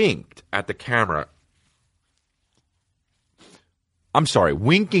winked at the camera. I'm sorry,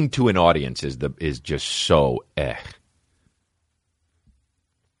 winking to an audience is just so eh.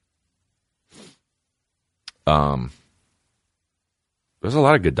 There's a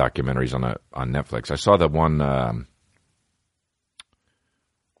lot of good documentaries on Netflix. I saw the one, the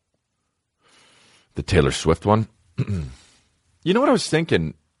Taylor Swift one. You know what I was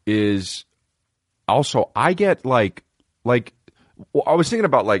thinking is also I get like I was thinking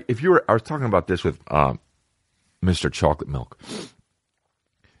about like I was talking about this with Mr. Chocolate Milk.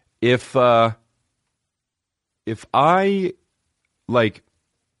 If I like,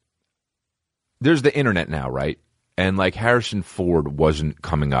 there's the internet now, right? And like Harrison Ford wasn't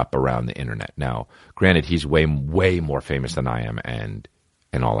coming up around the internet. Now, granted, he's way more famous than I am, and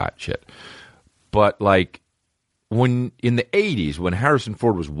all that shit. But like, when in the 80s, when Harrison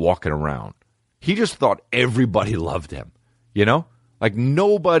Ford was walking around, he just thought everybody loved him. You know, like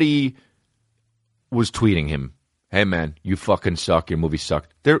nobody was tweeting him, "Hey man, you fucking suck. Your movie sucked."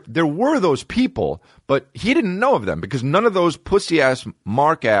 There were those people, but he didn't know of them because none of those pussy-ass,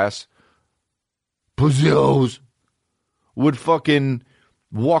 mark-ass pussios would fucking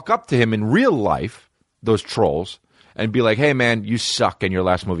walk up to him in real life, those trolls, and be like, "Hey man, you suck and your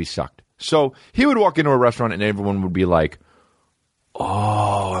last movie sucked." So he would walk into a restaurant and everyone would be like,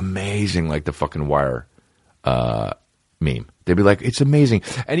 "Oh, amazing," like the fucking Wire meme. They'd be like, "It's amazing."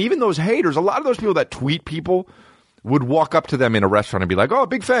 And even those haters, a lot of those people that tweet people would walk up to them in a restaurant and be like, "Oh,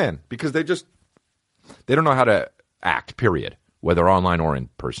 big fan," because they don't know how to act, period, whether online or in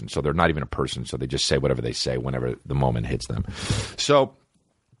person. So they're not even a person, so they just say whatever they say whenever the moment hits them. So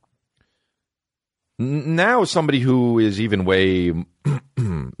now somebody who is even way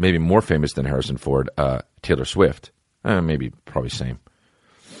maybe more famous than Harrison Ford, Taylor Swift, maybe probably same.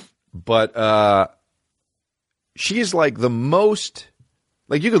 But she is like the most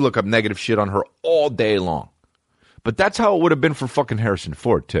Like, you could look up negative shit on her all day long. But that's how it would have been for fucking Harrison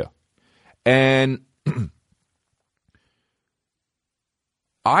Ford, too. And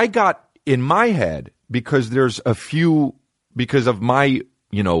I got in my head, because there's a few, because of my,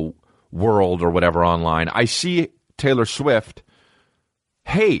 world or whatever online, I see Taylor Swift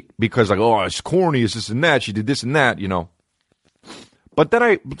hate because, like, oh, it's corny, it's this and that, she did this and that, But then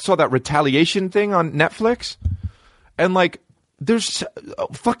I saw that Retaliation thing on Netflix, and, like, there's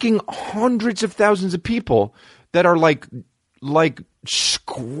fucking hundreds of thousands of people that are, like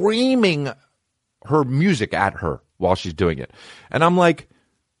screaming her music at her while she's doing it. And I'm like,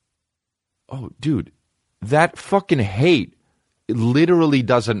 oh, dude, that fucking hate literally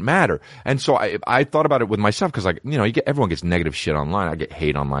doesn't matter. And so I thought about it with myself, because, like, everyone gets negative shit online. I get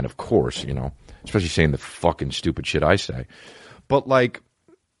hate online, of course, especially saying the fucking stupid shit I say. But, like,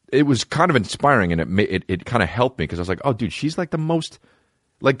 it was kind of inspiring, and it kind of helped me, because I was like, oh, dude, she's like the most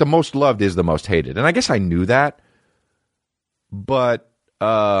loved is the most hated. And I guess I knew that, but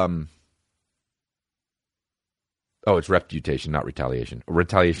it's Reputation, not Retaliation.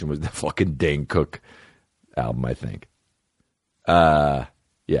 Retaliation was the fucking Dane Cook album, I think. Yeah.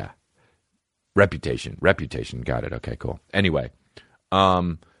 Reputation. Got it. Okay, cool. Anyway,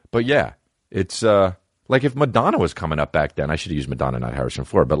 but yeah, it's like, if Madonna was coming up back then, I should have used Madonna, not Harrison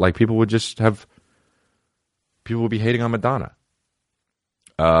Ford. But, like, people would be hating on Madonna.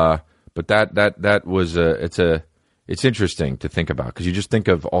 But that was it's interesting to think about, because you just think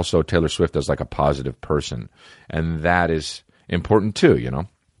of also Taylor Swift as, like, a positive person, and that is important too,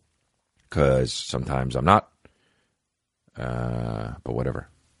 because sometimes I'm not. But whatever.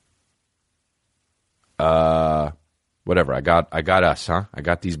 Whatever. I got us, huh? I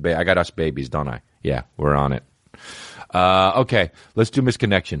got us babies, don't I? Yeah, we're on it. Okay, let's do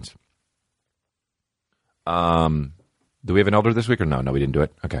misconnections. Do we have an elder this week or no? No, we didn't do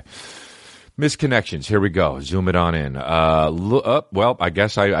it. Okay. Misconnections. Here we go. Zoom it on in. Well, I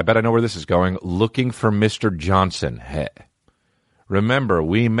guess I bet I know where this is going. Looking for Mr. Johnson. Hey. Remember,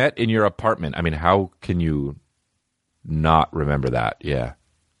 we met in your apartment. I mean, how can you not remember that? Yeah.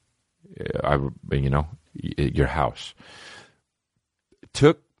 Your house.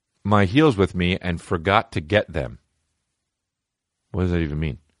 Took my heels with me and forgot to get them. What does that even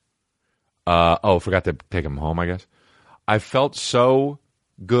mean? Forgot to take them home, I guess. I felt so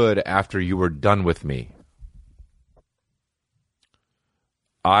good after you were done with me.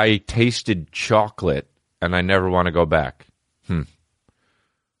 I tasted chocolate and I never want to go back.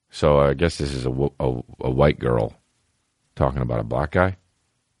 So I guess this is a white girl talking about a black guy.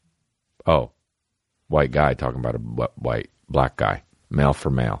 Oh, white guy talking about a black guy. Male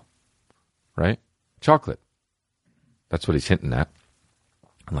for male. Right? Chocolate. That's what he's hinting at.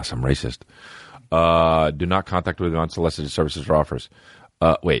 Unless I'm racist. Do not contact with unsolicited services or offers.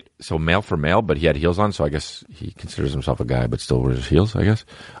 Wait, so male for male, but he had heels on, so I guess he considers himself a guy, but still wears heels, I guess.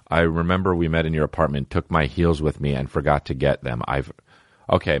 I remember we met in your apartment, took my heels with me, and forgot to get them.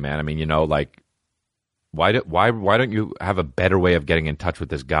 Okay, man, I mean, like, why don't you have a better way of getting in touch with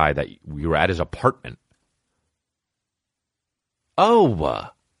this guy that you were at his apartment? Oh,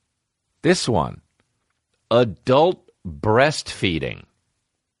 this one. Adult breastfeeding.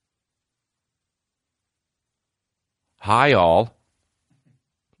 Hi, all.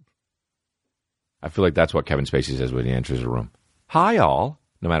 I feel like that's what Kevin Spacey says when he enters a room. Hi, all.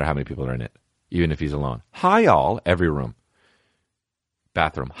 No matter how many people are in it. Even if he's alone. Hi, all. Every room.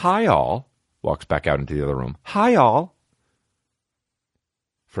 Bathroom. Hi, all. Walks back out into the other room. Hi, all.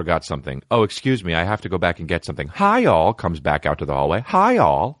 Forgot something. Oh, excuse me. I have to go back and get something. Hi, all. Comes back out to the hallway. Hi,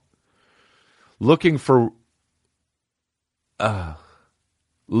 all. Looking for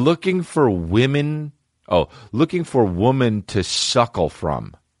women. Oh, looking for woman to suckle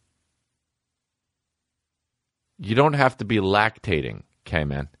from. You don't have to be lactating, okay,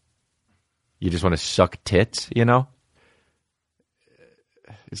 man? You just want to suck tits, It's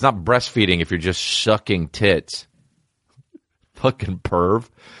not breastfeeding if you're just sucking tits. Fucking perv.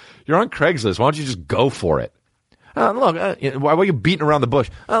 You're on Craigslist. Why don't you just go for it? Look, why are you beating around the bush?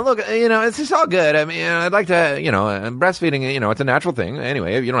 Look, it's all good. I mean, I'd like to, breastfeeding, it's a natural thing.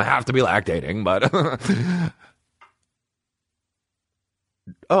 Anyway, you don't have to be lactating, but...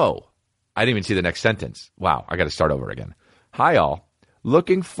 Oh, I didn't even see the next sentence. Wow, I got to start over again. Hi, all.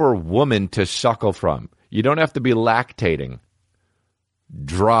 Looking for woman to suckle from. You don't have to be lactating.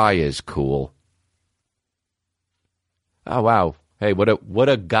 Dry is cool. Oh, wow. Hey, what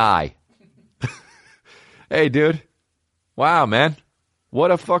a guy. Hey, dude. Wow, man.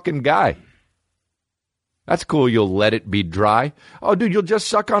 What a fucking guy. That's cool. You'll let it be dry. Oh, dude, you'll just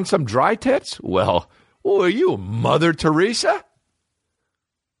suck on some dry tits? Well, who are you, Mother Teresa?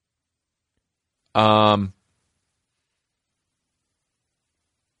 Been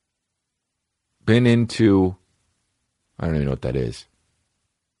into, I don't even know what that is.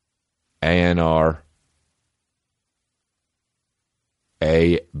 ANR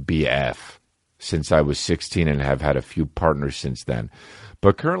ABF since I was 16 and have had a few partners since then,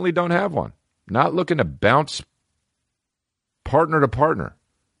 but currently don't have one. Not looking to bounce partner to partner.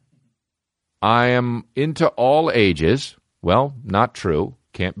 I am into all ages. Well, not true.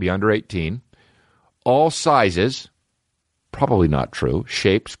 Can't be under 18. All sizes. Probably not true.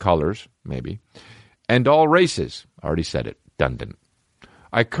 Shapes, colors, maybe. And all races. Already said it. Dundon.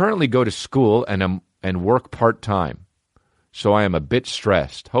 I currently go to school and work part-time, so I am a bit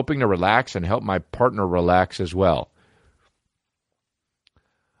stressed, hoping to relax and help my partner relax as well.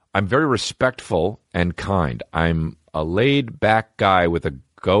 I'm very respectful and kind. I'm a laid-back guy with a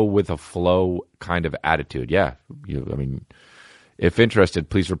go-with-a-flow kind of attitude. Yeah, if interested,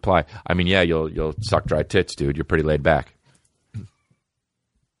 please reply. You'll suck dry tits, dude. You're pretty laid back.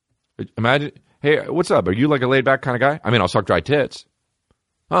 Imagine, hey, what's up? Are you like a laid back kind of guy? I'll suck dry tits.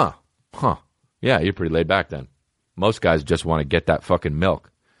 Huh. Yeah, you're pretty laid back then. Most guys just want to get that fucking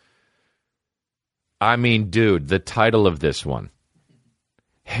milk. Dude, the title of this one.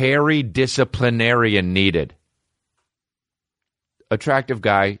 Hairy disciplinarian needed. Attractive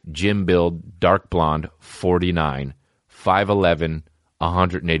guy, gym build, dark blonde, 49, 5'11",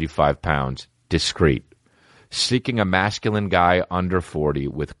 185 pounds, discreet. Seeking a masculine guy under 40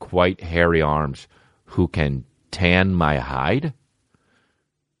 with quite hairy arms who can tan my hide?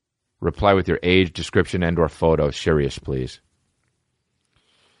 Reply with your age, description, and or photo. Serious, please.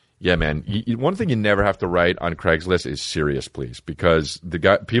 Yeah, man. One thing you never have to write on Craigslist is serious, please, because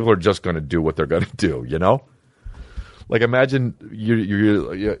people are just going to do what they're going to do, you know? Like, imagine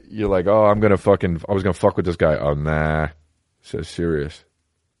you're like, oh, I was going to fuck with this guy. Oh, nah. It says serious.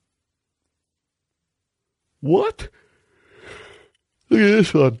 What? Look at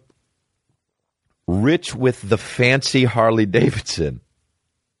this one. Rich with the fancy Harley Davidson.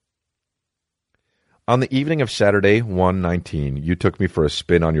 On the evening of Saturday, 1/19, you took me for a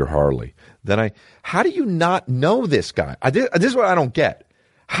spin on your Harley. How do you not know this guy? This is what I don't get.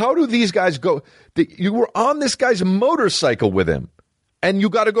 How do these guys go? You were on this guy's motorcycle with him, and you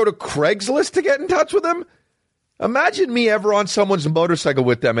got to go to Craigslist to get in touch with him? Imagine me ever on someone's motorcycle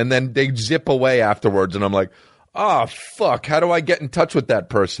with them, and then they zip away afterwards, and I'm like, oh, fuck, how do I get in touch with that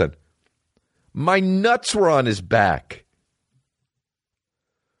person? My nuts were on his back.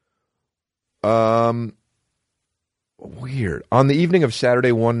 Weird. On the evening of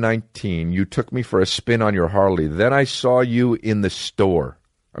Saturday, 1/19, you took me for a spin on your Harley. Then I saw you in the store.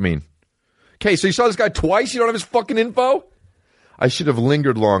 Okay, so you saw this guy twice? You don't have his fucking info? I should have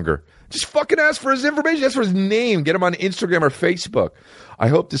lingered longer. Just fucking ask for his information. Ask for his name. Get him on Instagram or Facebook. I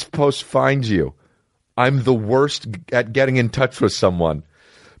hope this post finds you. I'm the worst at getting in touch with someone.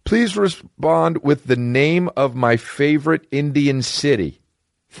 Please respond with the name of my favorite Indian city.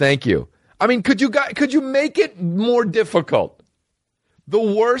 Thank you. Could you make it more difficult? The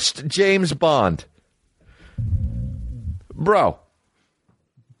worst James Bond. Bro,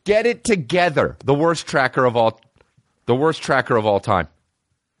 get it together. The worst tracker of all time.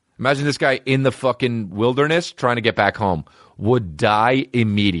 Imagine this guy in the fucking wilderness trying to get back home. Would die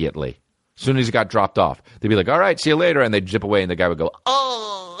immediately. As soon as he got dropped off. They'd be like, all right, see you later. And they'd zip away and the guy would go,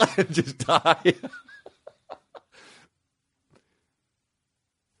 oh, and just die.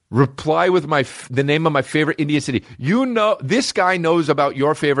 Reply with the name of my favorite Indian city. You know, this guy knows about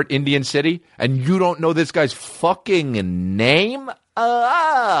your favorite Indian city, and you don't know this guy's fucking name?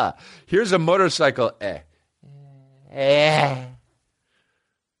 Here's a motorcycle.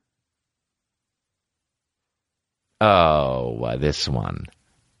 Oh, this one.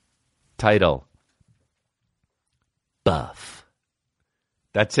 Title. Buff.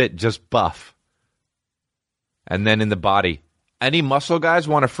 That's it, just buff. And then in the body. Any muscle guys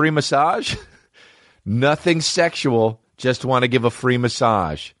want a free massage? Nothing sexual, just want to give a free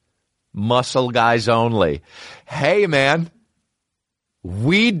massage. Muscle guys only. Hey, man,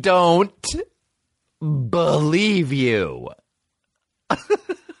 we don't believe you.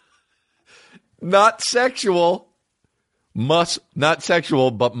 Not sexual. Not sexual,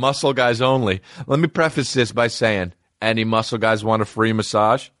 but muscle guys only. Let me preface this by saying, any muscle guys want a free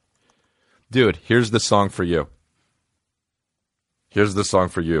massage? Dude, here's the song for you. Here's the song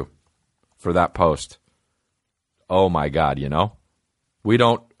for you, for that post. Oh, my God, you know? We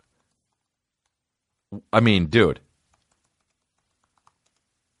don't... dude.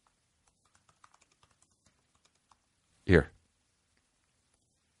 Here.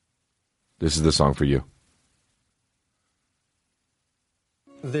 This is the song for you.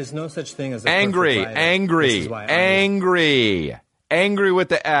 There's no such thing as a angry, perfect writer. This is why angry with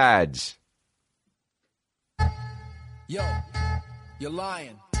the ads. Yo, you're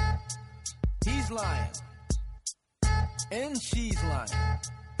lying. He's lying. And she's lying.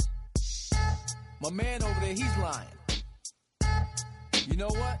 My man over there, he's lying. You know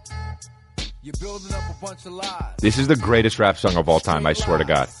what? You're building up a bunch of lies. This is the greatest rap song of all time, I swear to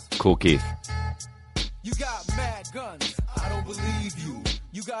God. Kool Keith. You got mad guns. I don't believe you.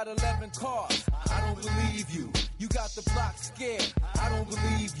 You got 11 cars. I don't believe you. You got the block scared. I don't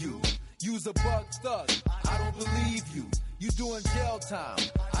believe you. You's a bug thug. I don't believe you. You doing jail time.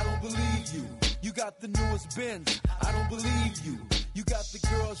 I don't believe you. You got the newest Benz. I don't believe you. You got the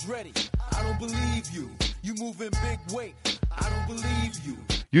girls ready. I don't believe you. You moving big weight. I don't believe you.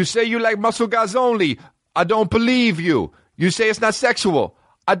 You say you like muscle guys only. I don't believe you. You say it's not sexual.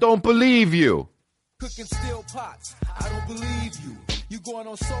 I don't believe you. Cooking steel pots. I don't believe you. You going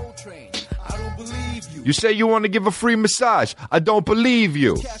on Soul Train. I don't believe you. You say you want to give a free massage. I don't believe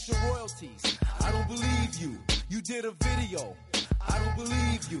you. Cash your royalties. I don't believe you. You did a video. I don't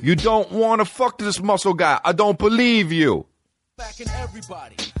believe you. You don't want to fuck this muscle guy. I don't believe you. Backing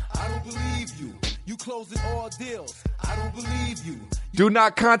everybody. I don't believe you. You closing all deals. I don't believe you. Do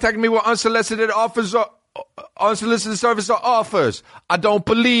not contact me with unsolicited offers or unsolicited service or offers. I don't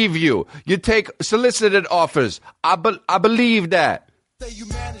believe you. You take solicited offers. I believe that. Say you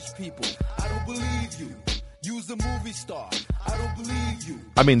manage people. I don't believe you. You's a movie star. I don't believe you.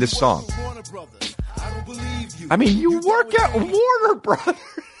 I mean, this song. Warner Brothers. I don't believe you. I mean, you work at Warner Brothers.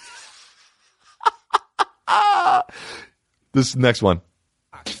 This next one.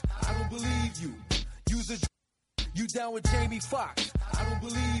 I don't believe you. You down with Jamie Foxx. I don't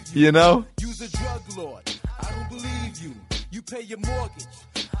believe you. You know? You's a drug lord. I don't believe you. You pay your mortgage.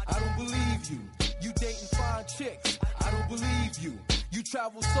 I don't believe you. You dating fine chicks. I don't believe you. You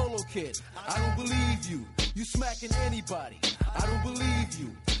travel solo kid. I don't believe you. You smacking anybody. I don't believe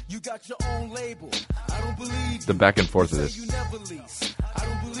you. You got your own label. I don't believe you. The back and forth of this. You never lease. I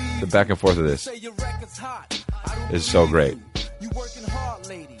don't believe the back and forth of this say your record's hot. I don't is so great. You working hard,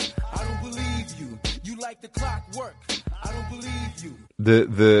 lady. I don't believe you. You like the clock work. I don't believe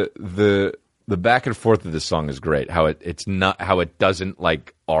you. The back and forth of this song is great. How it's not how it doesn't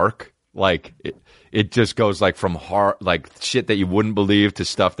like arc. Like it just goes like from hard like shit that you wouldn't believe to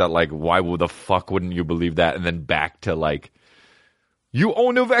stuff that like why the fuck wouldn't you believe that, and then back to like you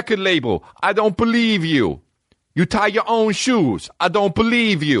own a record label. I don't believe you. You tie your own shoes. I don't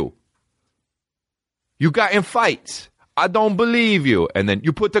believe you. You got in fights. I don't believe you. And then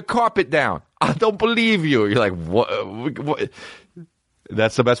you put the carpet down. I don't believe you. You're like, what?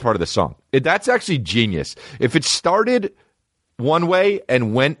 That's the best part of the song. That's actually genius. If it started one way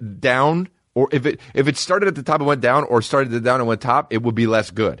and went down, or if it started at the top and went down, or started at the down and went top, it would be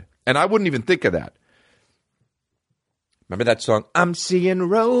less good. And I wouldn't even think of that. Remember that song? I'm seeing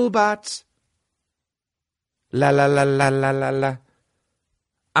robots. La la la la la la la.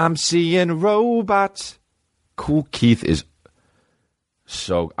 I'm seeing robots. Kool Keith is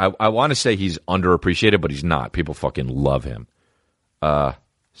so... I want to say he's underappreciated, but he's not. People fucking love him.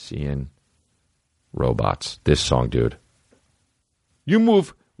 Seeing robots. This song, dude. You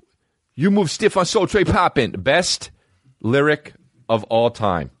move stiff on Soul Train Poppin'. Best lyric of all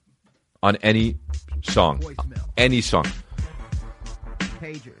time on any song. Any song.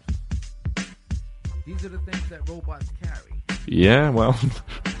 Pagers. These are the things that robots carry. Yeah, well...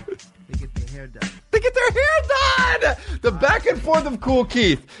 They get their hair done. They get their hair done! The back and forth of Kool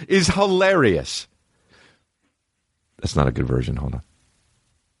Keith is hilarious. That's not a good version. Hold on.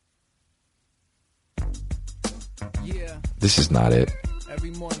 Yeah. This is not it.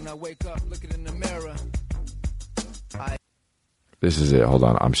 Every morning I wake up looking in the mirror. This is it. Hold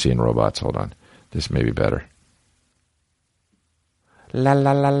on. I'm seeing robots. Hold on. This may be better. La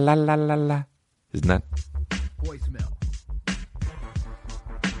la la la la la la. Isn't that? Voicemail.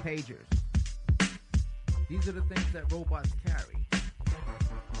 Pagers. These are the things that robots carry.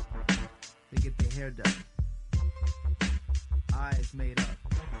 They get their hair done. Eyes made up.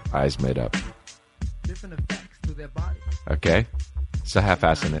 Eyes made up. Different effects to their body. Okay. It's a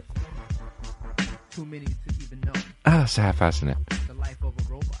half-assing it. Too many to even know. It's a half-assing it. The life of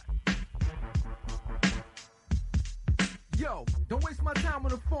a robot. Yo, don't waste my time on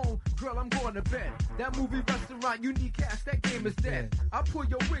the phone. Girl, I'm going to bed. That movie restaurant, you need cash, that game is dead. I pull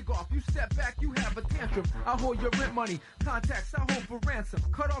your wig off, you step back, you have a tantrum. I hold your rent money, contacts, I hold for ransom.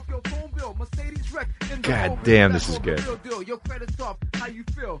 Cut off your phone bill, Mercedes wreck in the God damn, this is good. Real deal. Your credit's off, how you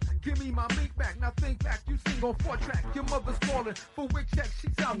feel? Give me my mink back, now think back, you sing on 4-track. Your mother's falling for wig check, she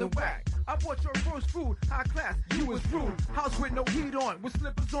sounding whack. I bought your first food, high class, you was rude. House with no heat on, with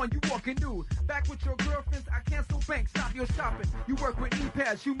slippers on, you walking nude. Back with your girlfriends, I cancel bank, stop your shopping. You work with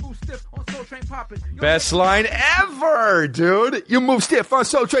e-pads, you move stiff on Soul Train popping. Best line ever, dude. You move stiff on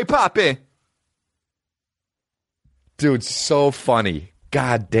Soul Train popping. Dude, so funny.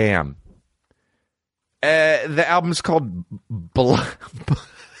 God damn. The album's called Black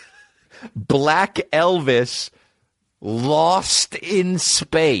Elvis Lost in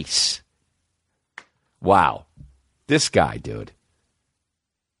Space. Wow. This guy, dude.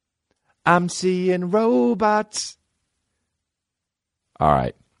 I'm seeing robots. All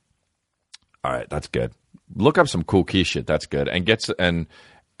right, that's good. Look up some cool key shit. That's good. And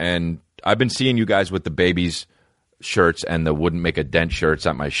I've been seeing you guys with the babies shirts and the wouldn't make a dent shirts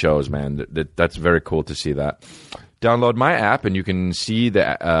at my shows, man. That's very cool to see that. Download my app and you can see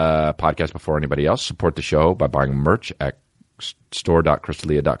the podcast before anybody else. Support the show by buying merch at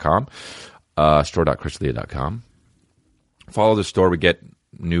store.crystalia.com. Store.crystalia.com. Follow the store. We get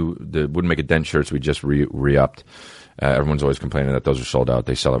the wouldn't make a dent shirts. We just re-upped. Everyone's always complaining that those are sold out.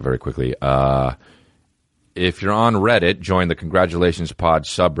 They sell it very quickly. If you're on Reddit, join the Congratulations Pod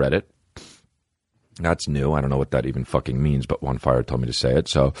subreddit. That's new. I don't know what that even fucking means, but One Fire told me to say it.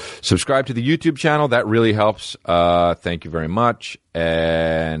 So subscribe to the YouTube channel. That really helps. Thank you very much.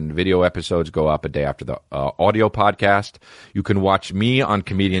 And video episodes go up a day after the audio podcast. You can watch me on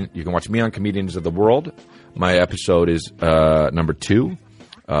Comedians of the World. My episode is number 2.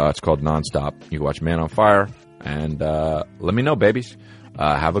 It's called Nonstop. You can watch Man on Fire. And let me know, babies.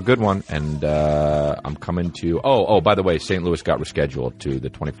 Have a good one. And I'm coming to... by the way, St. Louis got rescheduled to the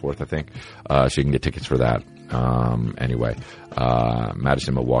 24th, I think. So you can get tickets for that. Anyway,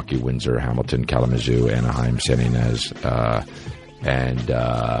 Madison, Milwaukee, Windsor, Hamilton, Kalamazoo, Anaheim, San Ynez. And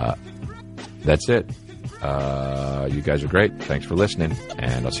that's it. You guys are great. Thanks for listening.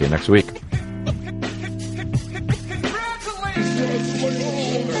 And I'll see you next week.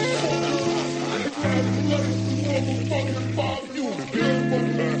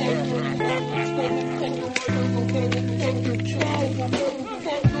 Congratulations.